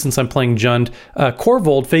obviously, since I'm playing Jund,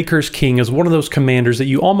 Korvold, Faker's King, is one of those commanders that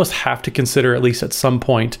you almost have to consider at least at some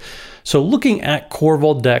point. So looking at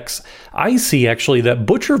Korvold decks, I see actually that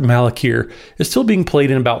Butcher of Malakir is still being played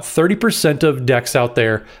in about 30% of decks out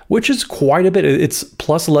there, which is quite a bit. It's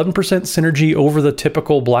plus 11% synergy over the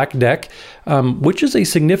typical black deck, which is a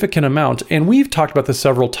significant amount. And we've talked about this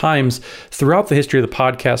several times throughout the history of the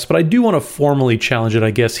podcast, but I do want to formally challenge it, I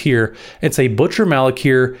guess, here. It's a Butcher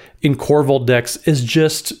Malakir in Korvold decks is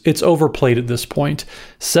just, it's overplayed at this point.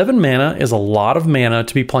 7 mana is a lot of mana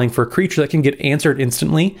to be playing for a creature that can get answered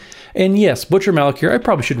instantly. And yes, Butcher Malakir, I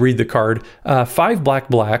probably should read the card. 5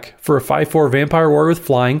 black for a 5/4 Vampire Warrior with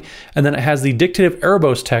flying, and then it has the Dictative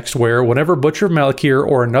Erebos text where whenever Butcher of Malakir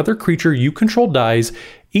or another creature you control dies,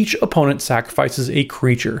 each opponent sacrifices a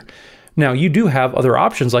creature. Now, you do have other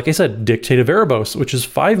options, like I said, Dictative Erebos, which is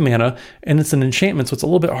 5 mana, and it's an enchantment, so it's a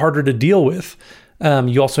little bit harder to deal with.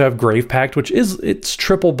 You also have Grave Pact, which it's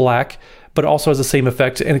triple black, but also has the same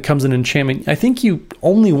effect, and it comes in enchantment. I think you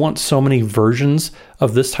only want so many versions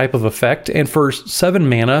of this type of effect, and for 7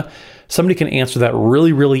 mana, somebody can answer that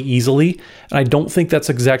really, really easily, and I don't think that's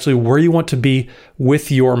exactly where you want to be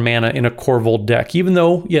with your mana in a Korvold deck, even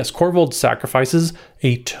though, yes, Korvold sacrifices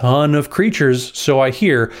a ton of creatures, so I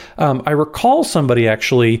hear. I recall somebody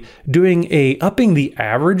actually doing a upping the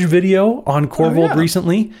average video on Korvold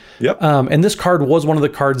recently. Yep. And this card was one of the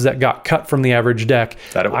cards that got cut from the average deck.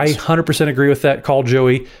 That it was. I 100% agree with that call,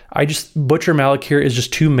 Joey. Butcher Malakir is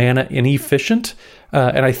just 2 mana inefficient.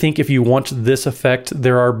 And I think if you want this effect,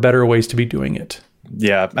 there are better ways to be doing it.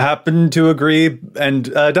 Yeah, happen to agree. And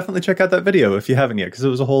definitely check out that video if you haven't yet, because it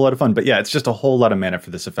was a whole lot of fun. But yeah, it's just a whole lot of mana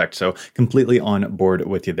for this effect. So completely on board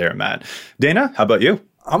with you there, Matt. Dana, how about you?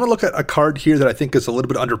 I'm going to look at a card here that I think is a little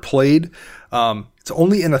bit underplayed. It's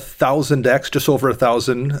only in 1,000 decks, just over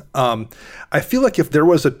 1,000. I feel like if there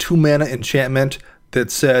was a 2 mana enchantment that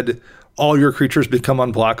said all your creatures become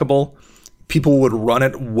unblockable, people would run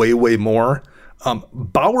it way, way more.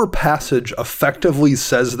 Bower Passage effectively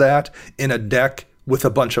says that in a deck with a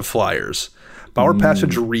bunch of flyers. Bower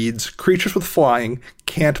Passage reads, creatures with flying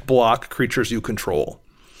can't block creatures you control.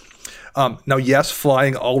 Now, yes,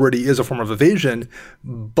 flying already is a form of evasion,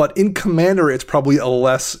 but in Commander, it's probably a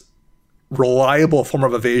less reliable form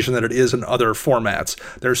of evasion than it is in other formats.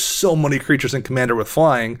 There's so many creatures in Commander with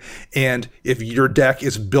flying, and if your deck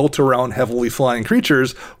is built around heavily flying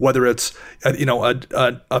creatures, whether it's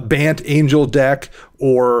a Bant Angel deck,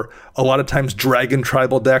 or a lot of times Dragon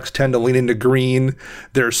Tribal decks tend to lean into green.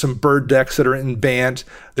 There's some bird decks that are in Bant.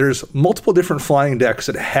 There's multiple different flying decks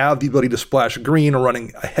that have the ability to splash green or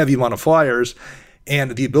running a heavy amount of flyers,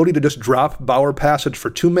 and the ability to just drop Bower Passage for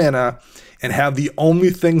 2 mana and have the only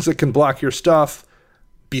things that can block your stuff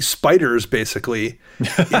be spiders, basically,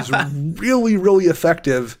 is really, really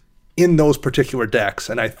effective in those particular decks.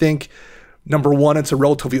 And I think, number one, it's a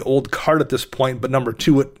relatively old card at this point, but number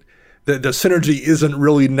two, it the synergy isn't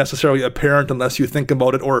really necessarily apparent unless you think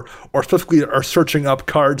about it or specifically are searching up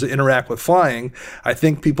cards that interact with flying. I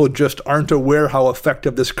think people just aren't aware how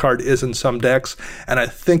effective this card is in some decks, and I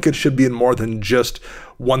think it should be in more than just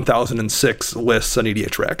 1006 lists on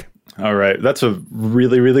EDHREC. All right. That's a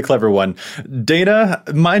really, really clever one. Dana,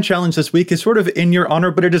 my challenge this week is sort of in your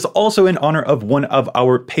honor, but it is also in honor of one of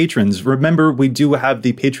our patrons. Remember, we do have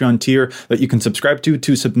the Patreon tier that you can subscribe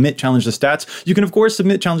to submit Challenge the Stats. You can, of course,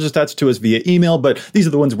 submit Challenge the Stats to us via email, but these are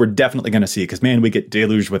the ones we're definitely going to see because, man, we get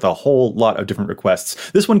deluged with a whole lot of different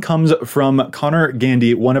requests. This one comes from Connor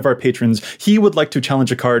Gandy, one of our patrons. He would like to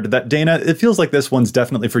challenge a card that, Dana, it feels like this one's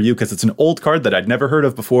definitely for you because it's an old card that I'd never heard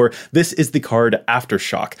of before. This is the card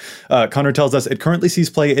Aftershock. Connor tells us it currently sees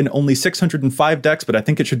play in only 605 decks, but I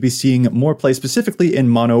think it should be seeing more play specifically in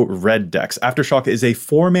mono red decks. Aftershock is a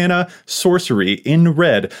 4-mana sorcery in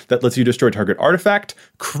red that lets you destroy target artifact,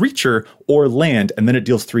 creature, or land, and then it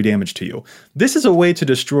deals 3 damage to you. This is a way to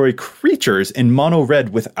destroy creatures in mono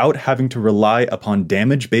red without having to rely upon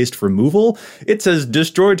damage-based removal. It says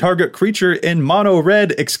destroy target creature in mono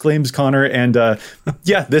red, exclaims Connor, and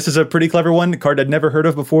yeah, this is a pretty clever one, a card I'd never heard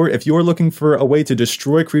of before. If you're looking for a way to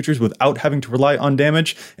destroy creatures without having to rely on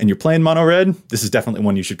damage and you're playing mono red, this is definitely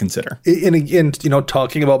one you should consider. And again,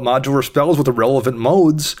 talking about modular spells with the relevant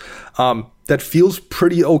modes, that feels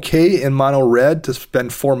pretty okay in mono red to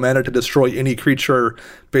spend 4 mana to destroy any creature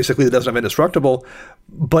basically that doesn't have indestructible.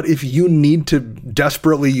 But if you need to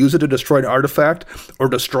desperately use it to destroy an artifact or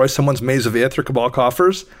destroy someone's Maze of Ith or Cabal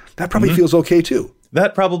Coffers, that probably feels okay too.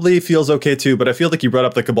 That probably feels okay too, but I feel like you brought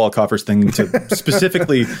up the Cabal Coffers thing to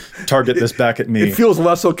specifically target this back at me. It feels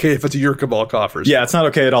less okay if it's your Cabal Coffers. Yeah, it's not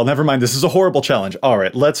okay at all. Never mind. This is a horrible challenge. All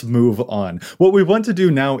right, let's move on. What we want to do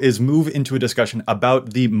now is move into a discussion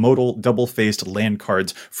about the modal double-faced land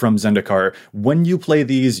cards from Zendikar. When you play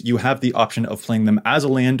these, you have the option of playing them as a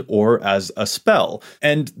land or as a spell.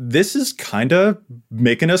 And this is kind of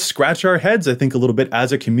making us scratch our heads, I think, a little bit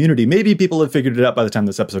as a community. Maybe people have figured it out by the time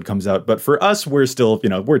this episode comes out, but for us, we're still,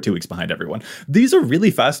 we're 2 weeks behind everyone. These are really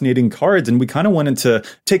fascinating cards, and we kind of wanted to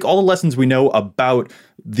take all the lessons we know about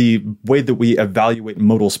the way that we evaluate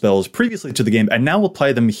modal spells previously to the game, and now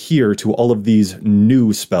apply them here to all of these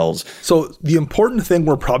new spells. So the important thing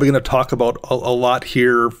we're probably going to talk about a lot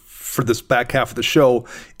here for this back half of the show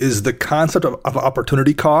is the concept of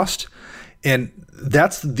opportunity cost. And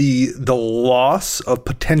that's the loss of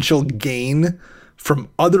potential gain from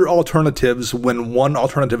other alternatives when one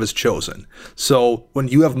alternative is chosen. So when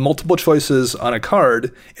you have multiple choices on a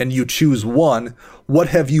card and you choose one, what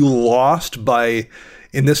have you lost by,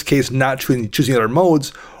 in this case, not choosing other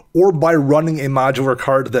modes, or by running a modular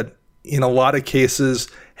card that in a lot of cases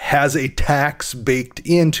has a tax baked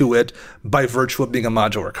into it by virtue of being a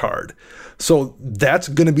modular card. So that's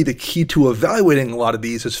going to be the key to evaluating a lot of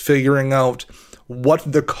these, is figuring out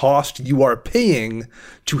what the cost you are paying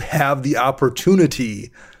to have the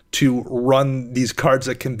opportunity to run these cards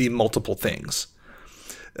that can be multiple things.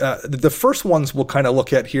 The first ones we'll kind of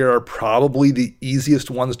look at here are probably the easiest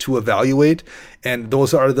ones to evaluate, and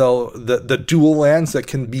those are the dual lands that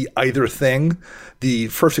can be either thing. The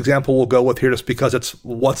first example we'll go with here, just because it's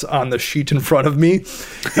what's on the sheet in front of me,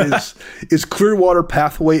 is Clearwater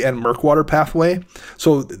Pathway and Murkwater Pathway.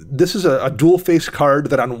 So this is a dual-faced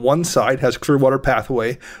card that on one side has Clearwater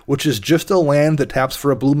Pathway, which is just a land that taps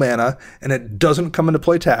for a blue mana, and it doesn't come into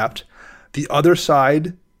play tapped. The other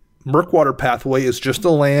side, Murkwater Pathway, is just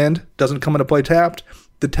a land, doesn't come into play tapped,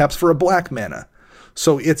 that taps for a black mana.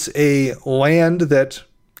 So it's a land that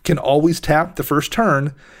can always tap the first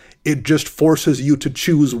turn. It just forces you to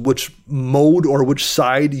choose which mode or which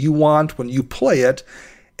side you want when you play it,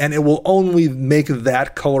 and it will only make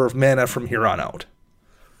that color of mana from here on out.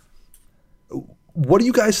 What do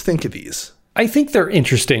you guys think of these? I think they're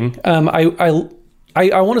interesting. I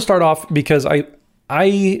want to start off because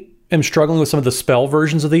I am struggling with some of the spell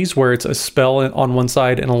versions of these, where it's a spell on one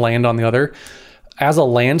side and a land on the other. As a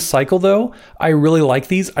land cycle, though, I really like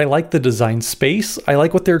these. I like the design space. I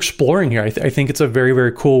like what they're exploring here. I think it's a very,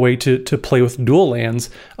 very cool way to play with dual lands,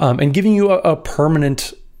 and giving you a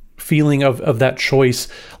permanent feeling of that choice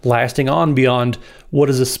lasting on beyond what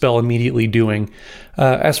is a spell immediately doing.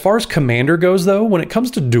 As far as Commander goes, though, when it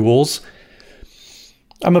comes to duels,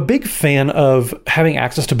 I'm a big fan of having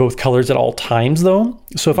access to both colors at all times, though.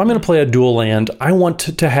 So if I'm going to play a dual land, I want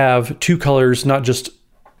to have 2 colors, not just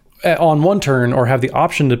on one turn, or have the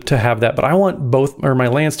option to have that, but I want both, or my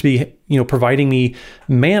lands to be, providing me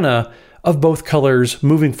mana of both colors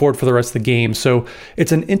moving forward for the rest of the game. So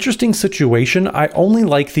it's an interesting situation. I only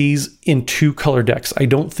like these in 2 color decks. I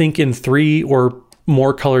don't think in 3 or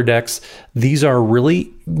more color decks, these are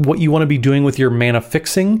really what you want to be doing with your mana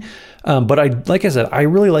fixing. But like I said, I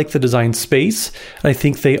really like the design space. And I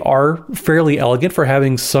think they are fairly elegant for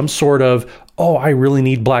having some sort of, oh, I really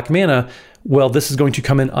need black mana. Well, this is going to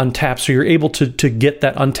come in untapped, so you're able to get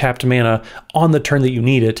that untapped mana on the turn that you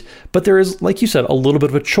need it. But there is, like you said, a little bit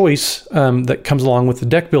of a choice that comes along with the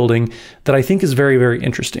deck building that I think is very, very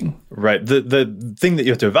interesting. Right. The thing that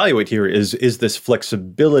you have to evaluate here is this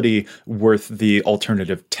flexibility worth the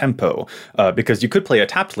alternative tempo? Because you could play a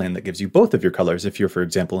tapped land that gives you both of your colors if you're, for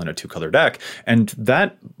example, in a 2-color deck. And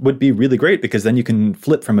that would be really great because then you can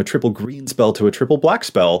flip from a triple green spell to a triple black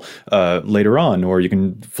spell later on, or you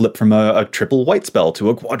can flip from a triple white spell to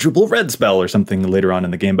a quadruple red spell or something later on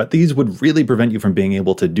in the game. But these would really prevent you from being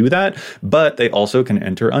able to do that. But they also can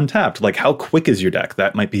enter untapped. Like, how quick is your deck?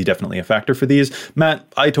 That might be definitely a factor for these. Matt,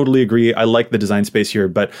 I totally agree. I like the design space here,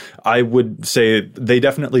 but I would say they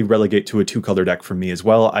definitely relegate to a 2-color deck for me as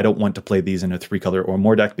well. I don't want to play these in a 3-color or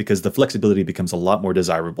more deck because the flexibility becomes a lot more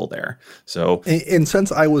desirable there. So, and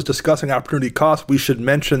since I was discussing opportunity cost, we should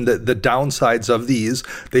mention that the downsides of these,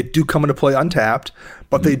 they do come into play untapped,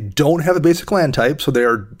 but they don't have a basic land type, so they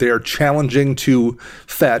are challenging to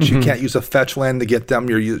fetch. You can't use a fetch land to get them.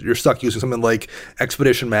 You're stuck using something like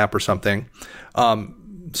Expedition Map or something.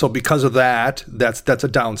 So because of that, that's a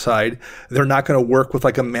downside. They're not going to work with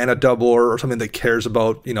like a mana doubler or something that cares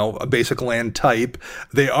about, a basic land type.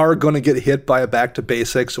 They are going to get hit by a Back to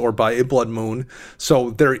Basics or by a Blood Moon.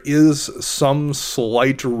 So there is some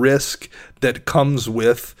slight risk that comes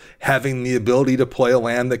with having the ability to play a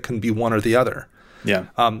land that can be one or the other. Yeah.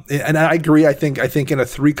 And I agree. I think in a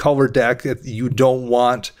 3-color deck, you don't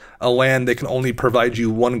want a land that can only provide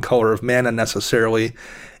you 1 color of mana necessarily.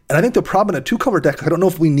 And I think the problem in a 2-color deck, I don't know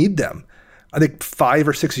if we need them. I think 5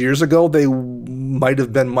 or 6 years ago, they might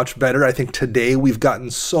have been much better. I think today we've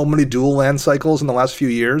gotten so many dual land cycles in the last few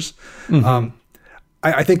years.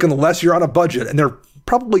 I think unless you're on a budget, and they're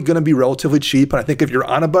probably going to be relatively cheap, and I think if you're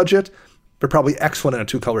on a budget, they're probably excellent in a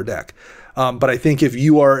 2-color deck. But I think if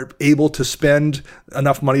you are able to spend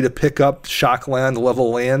enough money to pick up shock land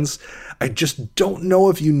level lands, I just don't know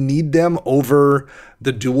if you need them over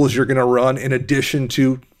the duels you're going to run in addition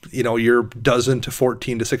to, your dozen to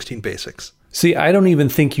 14 to 16 basics. See, I don't even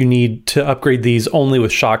think you need to upgrade these only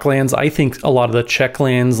with shock lands. I think a lot of the check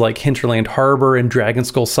lands like Hinterland Harbor and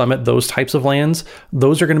Dragonskull Summit, those types of lands,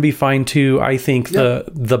 those are going to be fine too. I think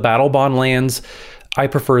the Battle Bond lands, I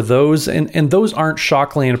prefer those, and those aren't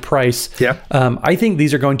shockland price. Yeah. I think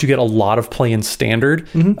these are going to get a lot of play in standard,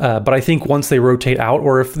 but I think once they rotate out,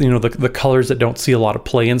 or if the colors that don't see a lot of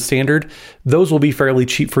play in standard, those will be fairly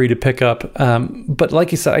cheap for you to pick up. But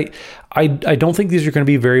like I said, I don't think these are going to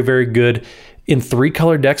be very, very good in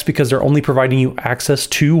 3-color decks because they're only providing you access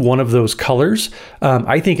to one of those colors.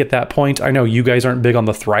 I think at that point, I know you guys aren't big on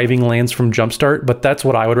the thriving lands from Jumpstart, but that's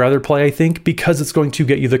what I would rather play, I think, because it's going to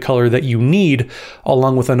get you the color that you need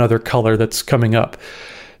along with another color that's coming up.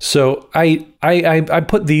 So I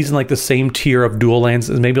put these in like the same tier of dual lands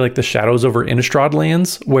as maybe like the Shadows over Innistrad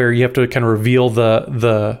lands, where you have to kind of reveal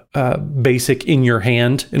the basic in your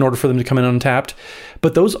hand in order for them to come in untapped.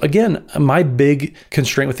 But those, again, my big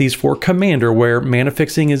constraint with these for Commander, where mana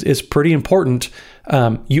fixing is pretty important,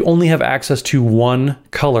 you only have access to 1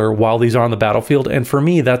 color while these are on the battlefield. And for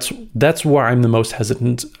me, that's where I'm the most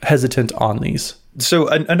hesitant on these. So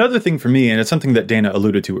another thing for me, and it's something that Dana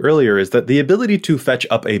alluded to earlier, is that the ability to fetch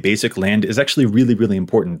up a basic land is actually really, really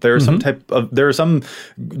important. There are some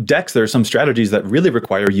decks, there are some strategies that really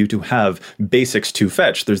require you to have basics to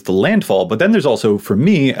fetch. There's the landfall, but then there's also, for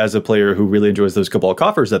me, as a player who really enjoys those Cabal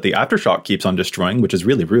Coffers that the Aftershock keeps on destroying, which is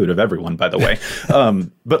really rude of everyone, by the way.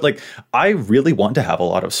 But like, I really want to have a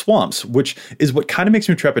lot of swamps, which is what kind of makes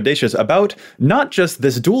me trepidatious about not just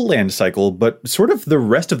this dual land cycle, but sort of the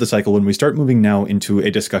rest of the cycle when we start moving now into a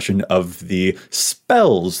discussion of the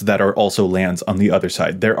spells that are also lands on the other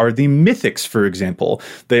side. There are the mythics, for example.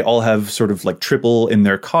 They all have sort of like triple in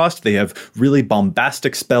their cost. They have really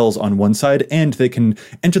bombastic spells on one side, and they can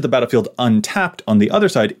enter the battlefield untapped on the other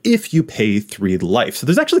side if you pay 3 life. So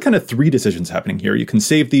there's actually kind of 3 decisions happening here. You can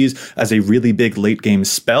save these as a really big late game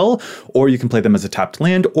spell, or you can play them as a tapped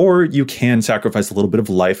land, or you can sacrifice a little bit of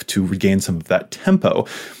life to regain some of that tempo.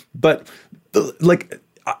 But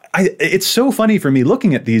it's so funny for me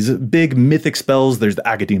looking at these big mythic spells. There's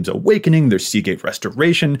the Agadeem's Awakening, there's Seagate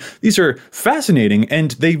Restoration. These are fascinating,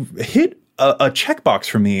 and they hit a checkbox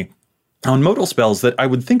for me on modal spells that I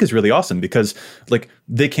would think is really awesome because like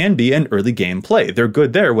they can be an early game play. They're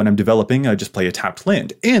good there when I'm developing, I just play a tapped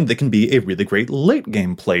land, and they can be a really great late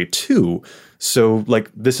game play too. So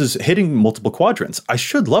like this is hitting multiple quadrants. I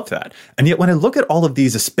should love that. And yet when I look at all of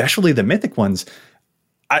these, especially the mythic ones,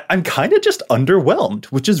 I'm kind of just underwhelmed,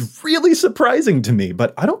 which is really surprising to me.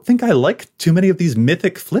 But I don't think I like too many of these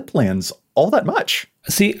mythic flip lands all that much.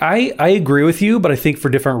 See, I agree with you, but I think for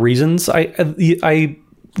different reasons. I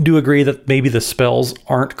do agree that maybe the spells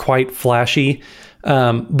aren't quite flashy.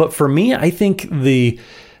 But for me, I think the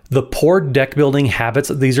poor deck building habits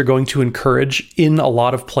that these are going to encourage in a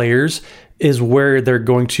lot of players is where they're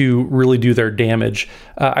going to really do their damage.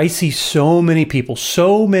 I see so many people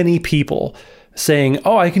saying,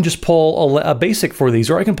 oh, I can just pull a basic for these,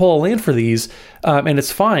 or I can pull a land for these, and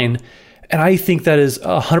it's fine. And I think that is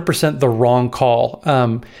 100% the wrong call.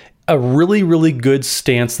 A really, really good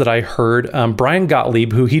stance that I heard, Brian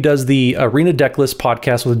Gottlieb, who he does the Arena Decklist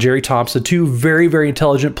podcast with Jerry Thompson, two very, very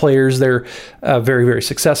intelligent players. They're very, very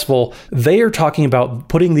successful. They are talking about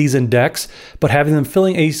putting these in decks, but having them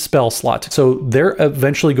filling a spell slot. So they're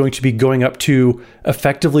eventually going to be going up to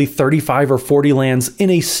effectively 35 or 40 lands in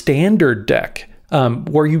a standard deck,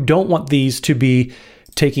 where you don't want these to be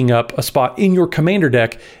taking up a spot in your commander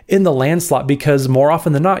deck in the land slot, because more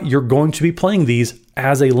often than not, you're going to be playing these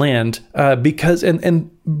as a land, because,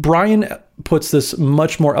 and Brian puts this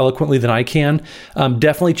much more eloquently than I can.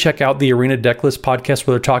 Definitely check out the Arena Decklist podcast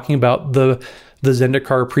where they're talking about the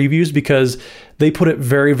Zendikar previews, because they put it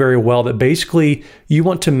very, very well that basically you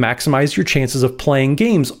want to maximize your chances of playing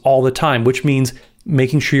games all the time, which means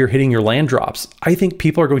making sure you're hitting your land drops. I think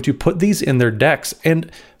people are going to put these in their decks,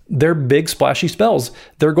 and they're big splashy spells.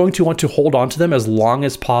 They're going to want to hold on to them as long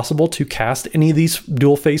as possible to cast any of these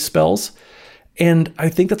dual face spells. And I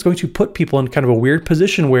think that's going to put people in kind of a weird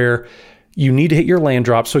position where you need to hit your land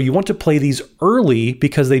drop. So you want to play these early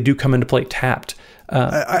because they do come into play tapped.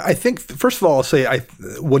 I think, first of all, I'll say,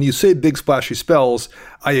 when you say big splashy spells,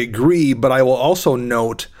 I agree, but I will also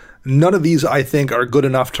note none of these, I think, are good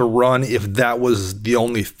enough to run if that was the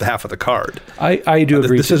only half of the card. I do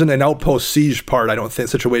agree. This isn't an Outpost Siege part, I don't think,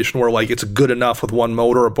 situation where like it's good enough with one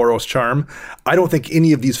mode or a Boros Charm. I don't think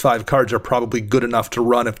any of these 5 cards are probably good enough to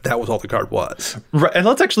run if that was all the card was. Right, and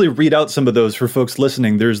let's actually read out some of those for folks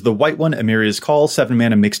listening. There's the white one, Emeria's Call, 7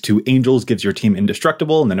 mana, makes 2 angels, gives your team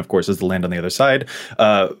indestructible, and then of course is the land on the other side.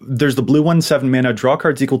 There's the blue one, 7 mana, draw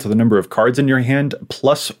cards equal to the number of cards in your hand,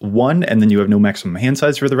 +1, and then you have no maximum hand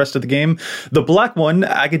size for the rest of the game. The black one,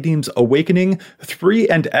 Agadeem's Awakening, 3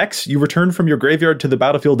 and X, you return from your graveyard to the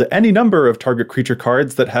battlefield any number of target creature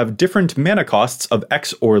cards that have different mana costs of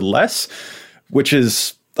X or less, which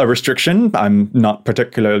is a restriction I'm not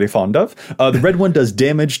particularly fond of. The red one does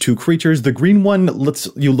damage to creatures. The green one lets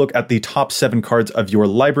you look at the top 7 cards of your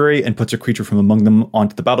library and puts a creature from among them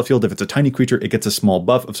onto the battlefield. If it's a tiny creature, it gets a small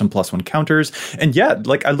buff of some +1 counters. And yeah,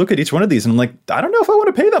 like I look at each one of these and I'm like, I don't know if I want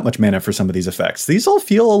to pay that much mana for some of these effects. These all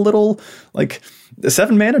feel a little like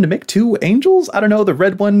 7 mana to make 2 angels? I don't know. The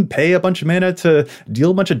red one, pay a bunch of mana to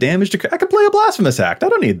deal a bunch of damage to... I could play a Blasphemous Act. I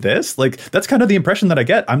don't need this. Like, that's kind of the impression that I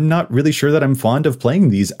get. I'm not really sure that I'm fond of playing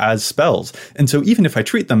these as spells. And so even if I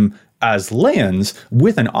treat them as lands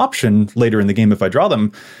with an option later in the game if I draw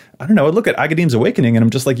them, I don't know, I look at Agadeem's Awakening and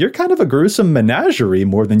I'm just like, you're kind of a gruesome menagerie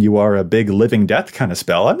more than you are a big living death kind of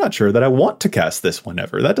spell. I'm not sure that I want to cast this one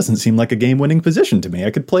ever. That doesn't seem like a game-winning position to me.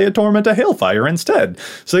 I could play a Torment of Hailfire instead.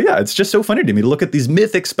 So yeah, it's just so funny to me to look at these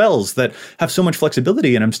mythic spells that have so much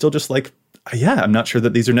flexibility and I'm still just like, yeah, I'm not sure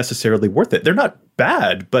that these are necessarily worth it. They're not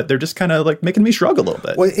bad, but they're just kind of like making me shrug a little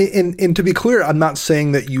bit. Well, and to be clear, I'm not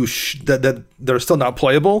saying that that they're still not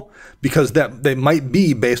playable, because that they might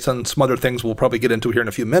be based on some other things we'll probably get into here in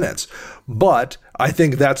a few minutes. But I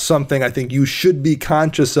think that's something I think you should be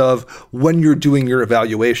conscious of when you're doing your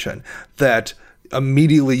evaluation, that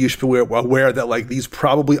immediately you should be aware that like these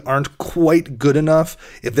probably aren't quite good enough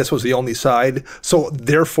if this was the only side. So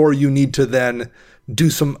therefore you need to then do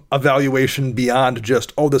some evaluation beyond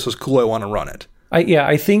just, oh, this is cool, I want to run it.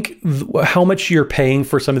 I think how much you're paying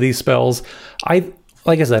for some of these spells,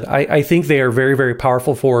 like I said, I think they are very, very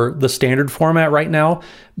powerful for the standard format right now.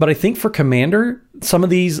 But I think for Commander, some of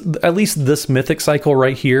these, at least this Mythic cycle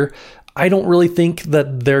right here, I don't really think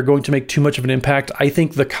that they're going to make too much of an impact. I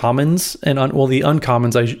think the commons and the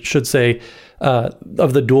uncommons, I should say,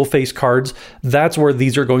 of the dual face cards, that's where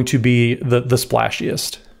these are going to be the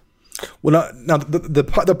splashiest. Well, now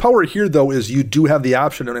the power here, though, is you do have the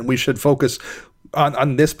option, and we should focus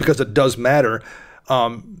on this because it does matter.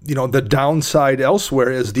 The downside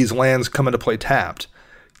elsewhere is these lands come into play tapped.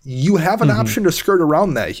 You have an option to skirt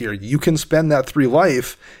around that here. You can spend that 3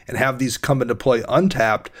 life and have these come into play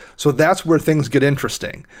untapped. So that's where things get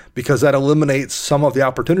interesting, because that eliminates some of the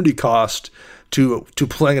opportunity cost to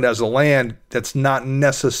playing it as a land that's not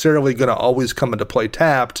necessarily going to always come into play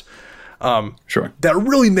tapped. Sure. That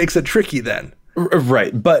really makes it tricky then.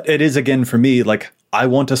 Right. But it is, again, for me, like, I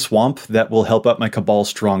want a swamp that will help out my Cabal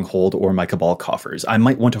Stronghold or my Cabal Coffers. I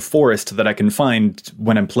might want a forest that I can find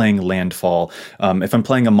when I'm playing Landfall. If I'm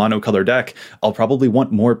playing a monocolor deck, I'll probably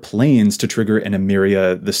want more plains to trigger an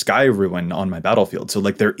Emeria the Sky Ruin on my battlefield. So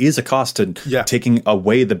like there is a cost to taking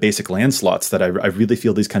away the basic land slots that I really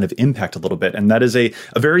feel these kind of impact a little bit. And that is a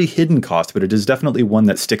very hidden cost, but it is definitely one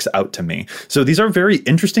that sticks out to me. So these are very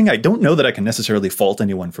interesting. I don't know that I can necessarily fault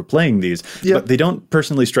anyone for playing these, but they don't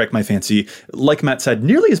personally strike my fancy, like Matt said,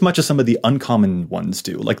 nearly as much as some of the uncommon ones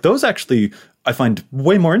do. Like those actually I find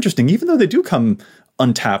way more interesting, even though they do come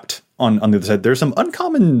untapped on the other side. There's some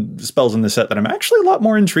uncommon spells in the set that I'm actually a lot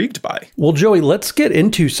more intrigued by. Well, Joey, let's get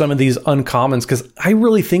into some of these uncommons, because I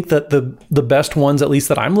really think that the best ones, at least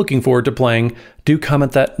that I'm looking forward to playing, do come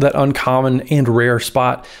at that uncommon and rare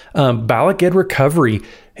spot. Bala Ged Recovery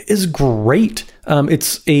is great.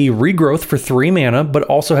 It's a regrowth for 3 mana, but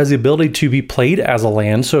also has the ability to be played as a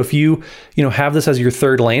land. So if you have this as your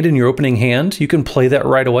third land in your opening hand, you can play that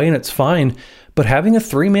right away and it's fine. But having a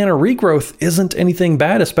 3 mana regrowth isn't anything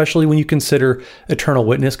bad, especially when you consider Eternal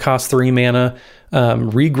Witness costs 3 mana.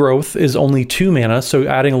 Regrowth is only 2 mana, so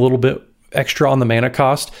adding a little bit extra on the mana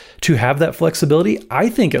cost to have that flexibility, I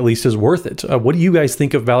think at least is worth it. What do you guys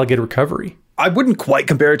think of Bala Ged Recovery? I wouldn't quite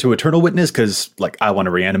compare it to Eternal Witness because, like, I want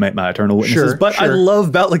to reanimate my Eternal Witnesses, but I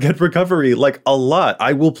love Bala Ged Recovery, like, a lot.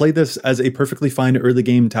 I will play this as a perfectly fine early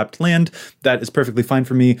game tapped land. That is perfectly fine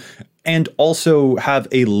for me. And also have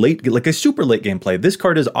a super late game play. This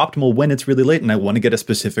card is optimal when it's really late and I want to get a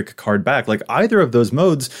specific card back. Like, either of those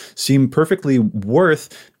modes seem perfectly worth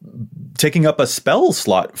taking up a spell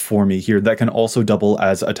slot for me here that can also double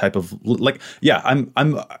as a type of,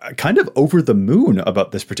 I'm kind of over the moon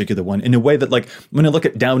about this particular one in a way that, like, when I look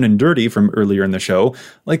at Down and Dirty from earlier in the show,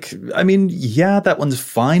 like, I mean, yeah, that one's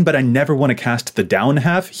fine, but I never want to cast the down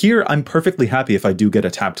half. Here, I'm perfectly happy if I do get a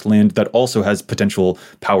tapped land that also has potential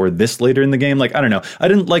power this later in the game. Like, I don't know. I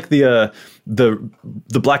didn't like the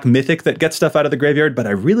black mythic that gets stuff out of the graveyard, but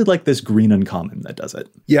I really like this green uncommon that does it.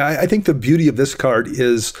 Yeah, I think the beauty of this card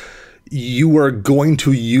is you are going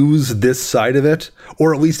to use this side of it,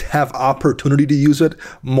 or at least have opportunity to use it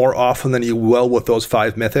more often than you will with those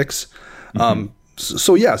 5 mythics. Mm-hmm.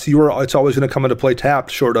 So it's always going to come into play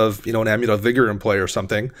tapped, short of, an Amulet of Vigor in play or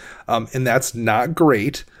something. And that's not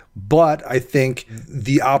great. But I think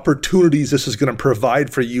the opportunities this is going to provide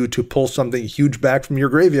for you to pull something huge back from your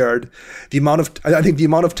graveyard, the amount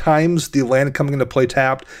of times the land coming into play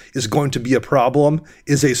tapped is going to be a problem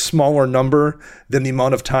is a smaller number than the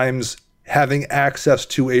amount of times having access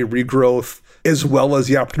to a regrowth as well as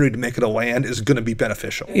the opportunity to make it a land is going to be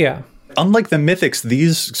beneficial. Yeah. Unlike the mythics,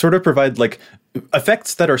 these sort of provide like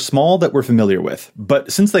effects that are small that we're familiar with.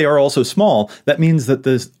 But since they are also small, that means that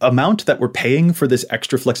the amount that we're paying for this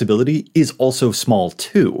extra flexibility is also small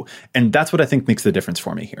too. And that's what I think makes the difference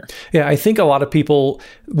for me here. Yeah, I think a lot of people,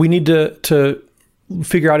 we need to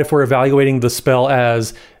figure out if we're evaluating the spell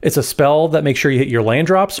as it's a spell that makes sure you hit your land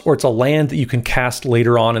drops, or it's a land that you can cast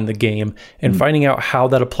later on in the game. And finding out how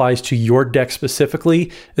that applies to your deck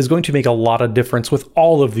specifically is going to make a lot of difference with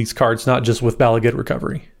all of these cards, not just with Bala Ged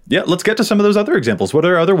Recovery. Yeah, let's get to some of those other examples. What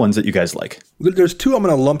are other ones that you guys like? There's 2 I'm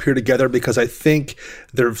going to lump here together because I think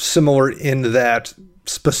they're similar in that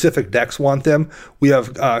specific decks want them. We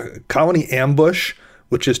have Colony Ambush,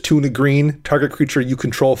 which is 2 in the green. Target creature you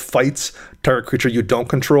control fights target creature you don't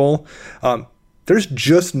control. There's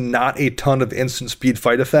just not a ton of instant speed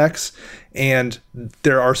fight effects, and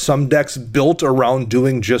there are some decks built around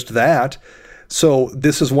doing just that. So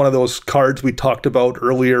this is one of those cards we talked about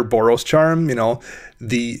earlier, Boros Charm.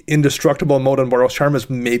 The indestructible mode on Boros Charm is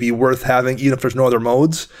maybe worth having, even if there's no other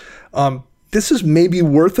modes. This is maybe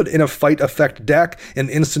worth it in a fight effect deck, an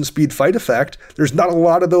instant speed fight effect. There's not a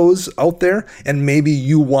lot of those out there, and maybe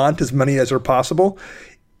you want as many as are possible.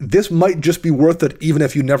 This might just be worth it even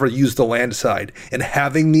if you never use the land side. And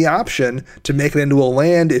having the option to make it into a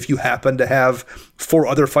land if you happen to have 4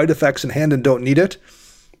 other fight effects in hand and don't need it,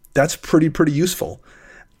 that's pretty useful.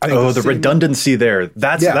 The redundancy there.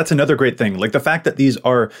 That's another great thing. Like the fact that these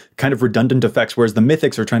are kind of redundant effects, whereas the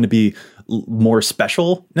mythics are trying to be more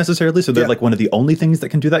special necessarily. So they're like one of the only things that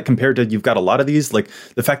can do that compared to you've got a lot of these. Like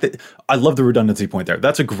the fact that I love the redundancy point there.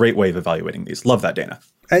 That's a great way of evaluating these. Love that, Dana.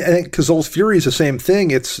 I think Kazol's Fury is the same thing.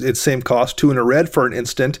 It's same cost, 2 in a red for an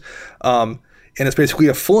instant. And it's basically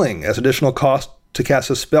a fling as additional cost to cast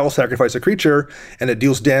a spell, sacrifice a creature, and it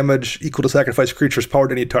deals damage equal to sacrifice a creature's power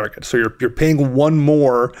to any target. So you're paying 1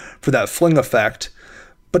 more for that fling effect,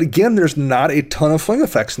 But again, there's not a ton of fling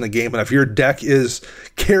effects in the game. And if your deck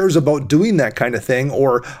cares about doing that kind of thing,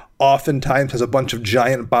 or oftentimes has a bunch of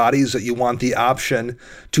giant bodies that you want the option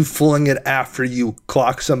to fling it after you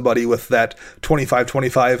clock somebody with that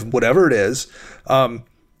 25-25, whatever it is,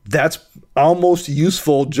 that's almost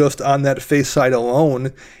useful just on that face side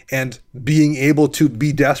alone. And being able to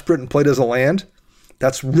be desperate and play it as a land,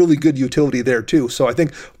 that's really good utility there too. So I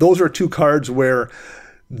think those are two cards where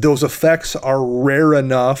those effects are rare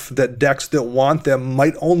enough that decks that want them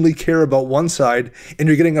might only care about one side, and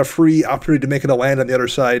you're getting a free opportunity to make it a land on the other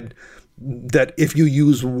side that if you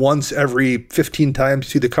use once every 15 times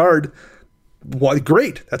you see the card, well,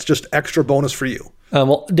 great. That's just extra bonus for you.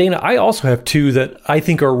 Well, Dana, I also have two that I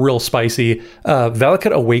think are real spicy.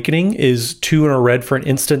 Valakut Awakening is 2 in a red for an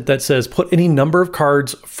instant that says put any number of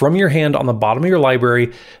cards from your hand on the bottom of your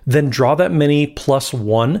library, then draw that many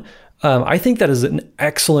 +1. I think that is an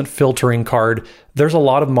excellent filtering card. There's a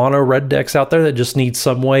lot of mono red decks out there that just need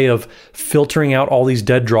some way of filtering out all these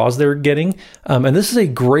dead draws they're getting. And this is a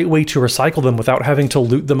great way to recycle them without having to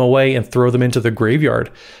loot them away and throw them into the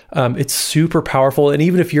graveyard. It's super powerful. And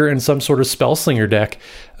even if you're in some sort of Spellslinger deck,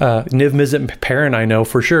 Niv Mizzet Perrin, I know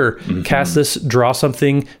for sure, cast this, draw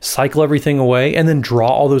something, cycle everything away, and then draw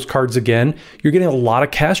all those cards again. You're getting a lot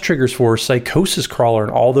of cast triggers for Psychosis Crawler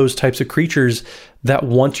and all those types of creatures that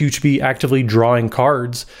want you to be actively drawing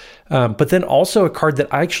cards. But then also a card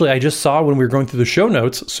that I just saw when we were going through the show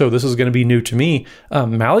notes, so this is going to be new to me.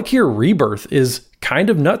 Malakir Rebirth is kind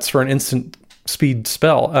of nuts for an instant speed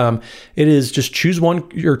spell. It is just choose one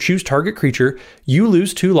or choose target creature. You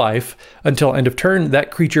lose 2 life until end of turn.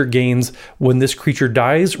 That creature gains. When this creature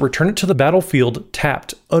dies, return it to the battlefield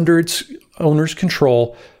tapped under its owner's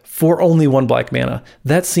control for only 1 black mana.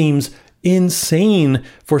 That seems insane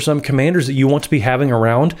for some commanders that you want to be having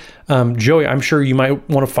around. Joey, I'm sure you might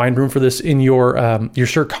want to find room for this in your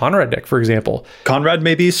Sir Conrad deck, for example. Conrad,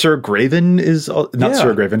 maybe. Sir Graven is not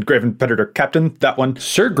Sir Graven. Graven Predator Captain, that one.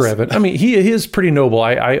 Sir Graven. I mean, he is pretty noble.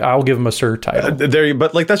 I'll give him a Sir title.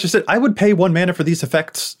 But like that's just it. I would pay 1 mana for these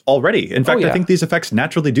effects already. In fact, I think these effects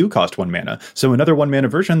naturally do cost 1 mana. So another 1 mana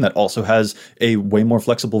version that also has a way more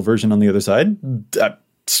flexible version on the other side.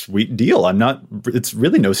 Sweet deal. It's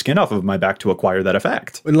really no skin off of my back to acquire that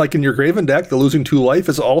effect. And like in your Graven deck, the losing 2 life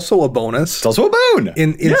is also a bonus. It's also a boon.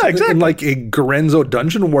 Exactly. In like a Gorenzo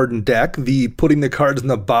Dungeon Warden deck, the putting the cards in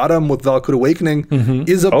the bottom with Valakut Awakening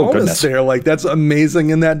is a bonus there. Like that's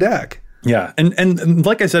amazing in that deck. Yeah. And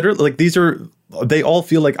like I said, like they all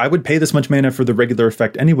feel like I would pay this much mana for the regular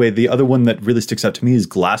effect anyway. The other one that really sticks out to me is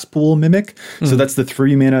Glasspool Mimic. So that's the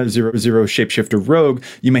 3 mana 0/0 shapeshifter rogue.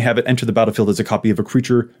 You may have it enter the battlefield as a copy of a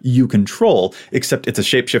creature you control, except it's a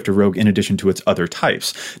shapeshifter rogue in addition to its other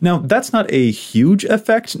types. Now, that's not a huge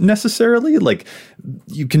effect necessarily. Like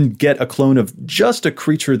you can get a clone of just a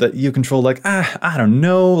creature that you control. Like, I don't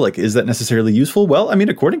know. Like, is that necessarily useful? Well, I mean,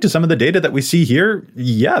 according to some of the data that we see here,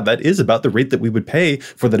 yeah, that is about the rate that we would pay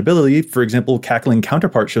for that ability. For example, Cackling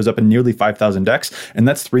Counterpart shows up in nearly 5,000 decks, and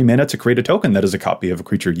that's 3 mana to create a token that is a copy of a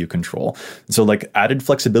creature you control. So like added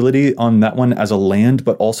flexibility on that one as a land,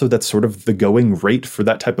 but also that's sort of the going rate for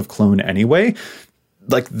that type of clone anyway.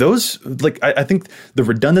 Like those, like I think the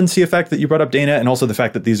redundancy effect that you brought up, Dana, and also the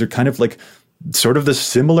fact that these are kind of like sort of the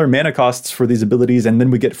similar mana costs for these abilities, and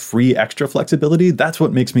then we get free extra flexibility. That's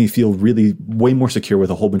what makes me feel really way more secure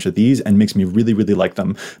with a whole bunch of these and makes me really, really like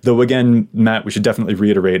them. Though again, Matt, we should definitely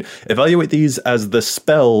reiterate, evaluate these as the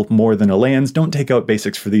spell more than a lands. Don't take out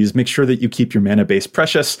basics for these. Make sure that you keep your mana base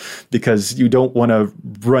precious, because you don't want to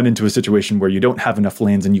run into a situation where you don't have enough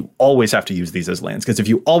lands and you always have to use these as lands. Because if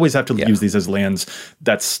you always have to use these as lands,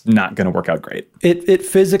 that's not going to work out great. It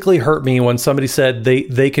physically hurt me when somebody said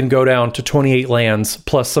they can go down to 28 lands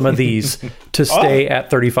plus some of these to stay at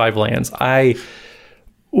 35 lands. That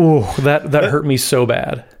hurt me so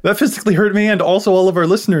bad. That physically hurt me, and also all of our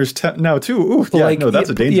listeners now too. That's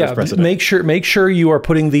a dangerous precedent. Make sure you are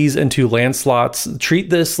putting these into land slots. Treat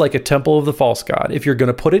this like a Temple of the False God. If you're going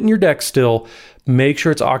to put it in your deck still, make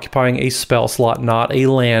sure it's occupying a spell slot, not a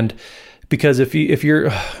land. Because if you're,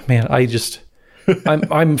 man,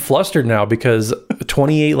 I'm flustered now because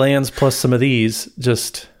 28 lands plus some of these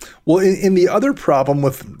just. Well, in the other problem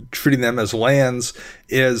with treating them as lands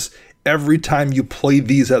is every time you play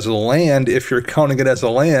these as a land, if you're counting it as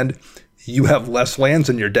a land, you have less lands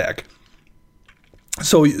in your deck.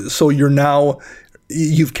 So you've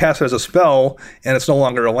cast it as a spell and it's no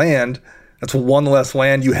longer a land. That's 1 less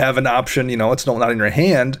land. You have an option, it's not in your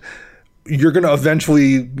hand. You're going to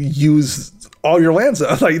eventually use all your lands.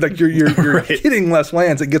 Like you're right. Hitting less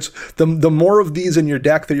lands. It gets the more of these in your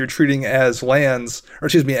deck that you're treating as lands,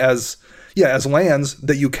 as lands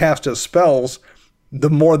that you cast as spells, the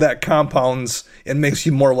more that compounds and makes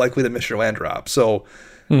you more likely to miss your land drop. So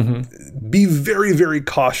be very, very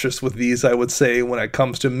cautious with these, I would say, when it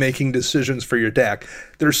comes to making decisions for your deck.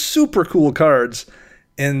 They're super cool cards,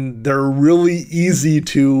 and they're really easy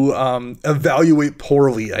to evaluate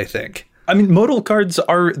poorly, I think. I mean, modal cards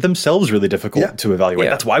are themselves really difficult to evaluate.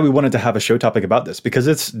 That's why we wanted to have a show topic about this, because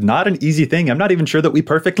it's not an easy thing. I'm not even sure that we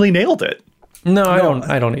perfectly nailed it. No,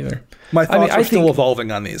 I don't either. My thoughts are still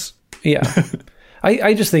evolving on these. Yeah.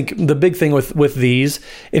 I just think the big thing with these,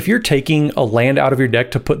 if you're taking a land out of your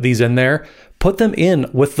deck to put these in there, put them in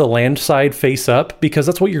with the land side face up, because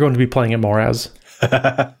that's what you're going to be playing it more as.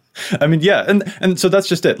 I mean, yeah, and so that's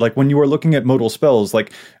just it. Like, when you are looking at modal spells,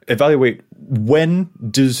 like, evaluate when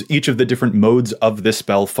does each of the different modes of this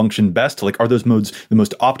spell function best? Like, are those modes the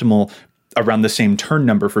most optimal around the same turn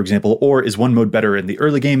number, for example, or is one mode better in the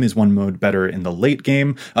early game? Is one mode better in the late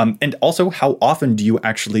game? And also, how often do you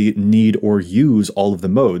actually need or use all of the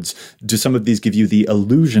modes? Do some of these give you the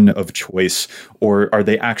illusion of choice, or are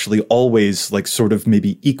they actually always like sort of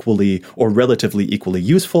maybe equally or relatively equally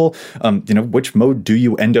useful? Which mode do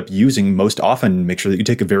you end up using most often? Make sure that you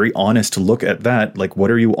take a very honest look at that. Like,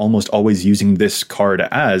 what are you almost always using this card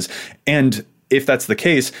as? And if that's the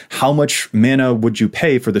case, how much mana would you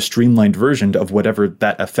pay for the streamlined version of whatever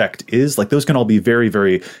that effect is? Like, those can all be very,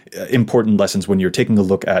 very important lessons when you're taking a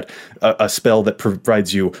look at a spell that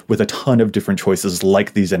provides you with a ton of different choices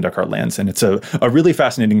like these Zendikar lands. And it's a really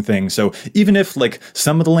fascinating thing. So even if, like,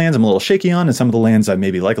 some of the lands I'm a little shaky on and some of the lands I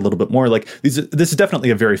maybe like a little bit more, like, this is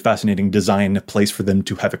definitely a very fascinating design place for them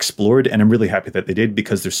to have explored. And I'm really happy that they did,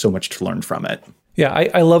 because there's so much to learn from it. Yeah,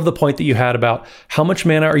 I love the point that you had about how much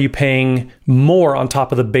mana are you paying more on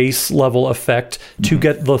top of the base level effect to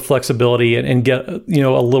get the flexibility and get, a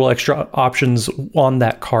little extra options on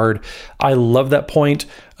that card. I love that point.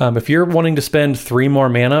 If you're wanting to spend 3 more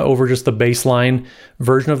mana over just the baseline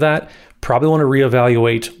version of that, probably want to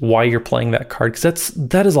reevaluate why you're playing that card, because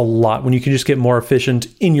that is a lot when you can just get more efficient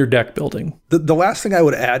in your deck building. The last thing I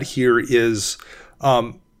would add here is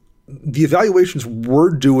the evaluations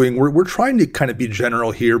we're doing, we're trying to kind of be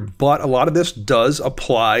general here, but a lot of this does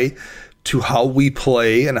apply to how we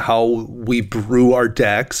play and how we brew our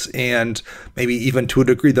decks, and maybe even to a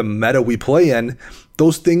degree the meta we play in.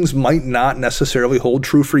 Those things might not necessarily hold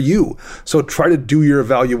true for you. So try to do your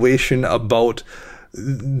evaluation about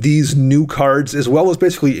these new cards, as well as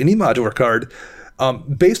basically any modular card,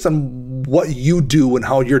 based on what you do and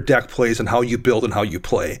how your deck plays and how you build and how you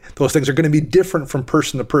play. Those things are going to be different from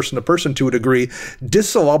person to person to person to a degree.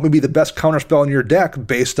 Disallow may be the best counterspell in your deck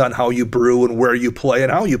based on how you brew and where you play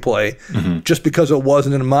and how you play. Just because it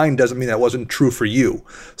wasn't in mind doesn't mean that wasn't true for you.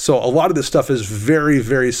 So a lot of this stuff is very,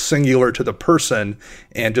 very singular to the person,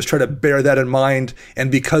 and just try to bear that in mind.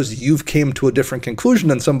 And because you've came to a different conclusion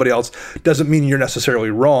than somebody else doesn't mean you're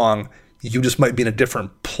necessarily wrong. You just might be in a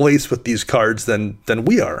different place with these cards than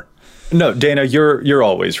we are. No, Dana, you're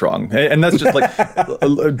always wrong. And that's just like,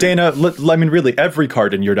 Dana, I mean, really, every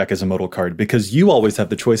card in your deck is a modal card, because you always have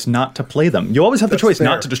the choice not to play them. You always have the choice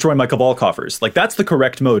not to destroy my Cabal coffers. Like, that's the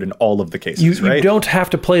correct mode in all of the cases, right? You don't have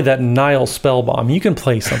to play that Nile Spellbomb. You can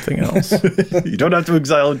play something else. You don't have to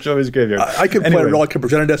exile Joey's Graveyard. I can play Relic of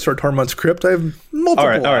Progenitus or Tormund's Crypt. I have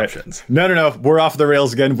multiple options. No. We're off the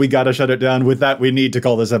rails again. We got to shut it down. With that, we need to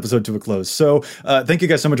call this episode to a close. So thank you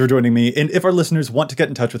guys so much for joining me. And if our listeners want to get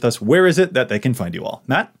in touch with us, where is it that they can find you all?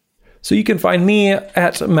 Matt? So you can find me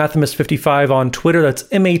at Mathimus55 on Twitter. That's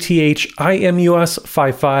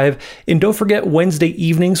MATHIMUS55. And don't forget, Wednesday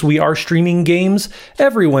evenings, we are streaming games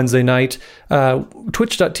every Wednesday night.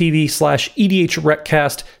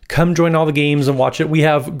 Twitch.tv/EDHRecast. Come join all the games and watch it. We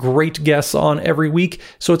have great guests on every week,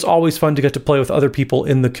 so it's always fun to get to play with other people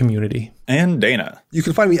in the community. And Dana. You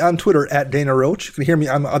can find me on Twitter at Dana Roach. You can hear me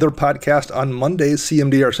on my other podcast on Mondays,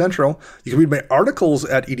 CMDR Central. You can read my articles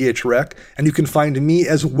at EDH Rec, and you can find me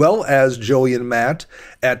as well as Joey and Matt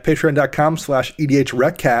at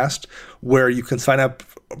patreon.com/EDHRecast, where you can sign up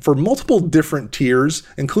for multiple different tiers,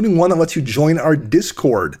 including one that lets you join our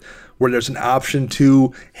Discord, where there's an option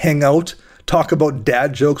to hang out, talk about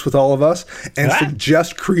dad jokes with all of us, and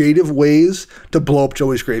suggest creative ways to blow up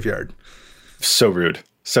Joey's graveyard. So rude.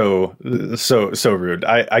 So rude.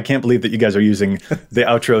 I can't believe that you guys are using the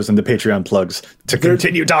outros and the Patreon plugs to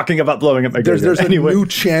continue talking about blowing up my graveyard. There's a new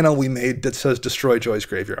channel we made that says Destroy Joey's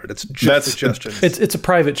Graveyard. It's just suggestions. It's a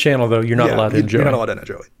private channel, though. You're not allowed to enjoy. You're not allowed to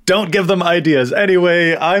enjoy. Don't give them ideas.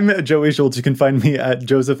 Anyway, I'm Joey Schultz. You can find me at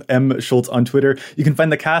Joseph M. Schultz on Twitter. You can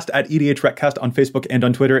find the cast at EDH Recast on Facebook and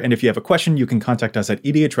on Twitter. And if you have a question, you can contact us at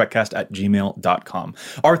edhrecast@gmail.com.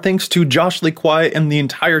 Our thanks to Josh Lee Kwai and the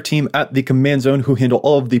entire team at the Command Zone, who handle all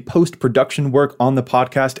all of the post-production work on the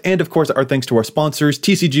podcast. And of course, our thanks to our sponsors,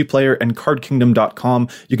 TCG Player and CardKingdom.com.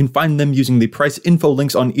 You can find them using the price info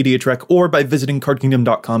links on EDHREC or by visiting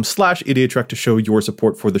CardKingdom.com/EDHREC to show your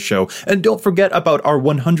support for the show. And don't forget about our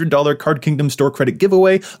 $100 Card Kingdom store credit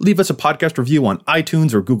giveaway. Leave us a podcast review on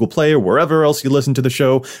iTunes or Google Play or wherever else you listen to the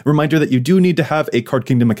show. Reminder that you do need to have a Card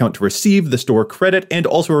Kingdom account to receive the store credit, and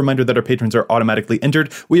also a reminder that our patrons are automatically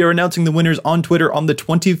entered. We are announcing the winners on Twitter on the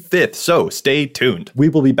 25th, so stay tuned. We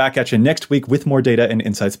will be back at you next week with more data and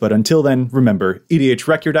insights, but until then, remember, EDH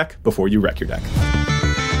wreck your deck before you wreck your deck.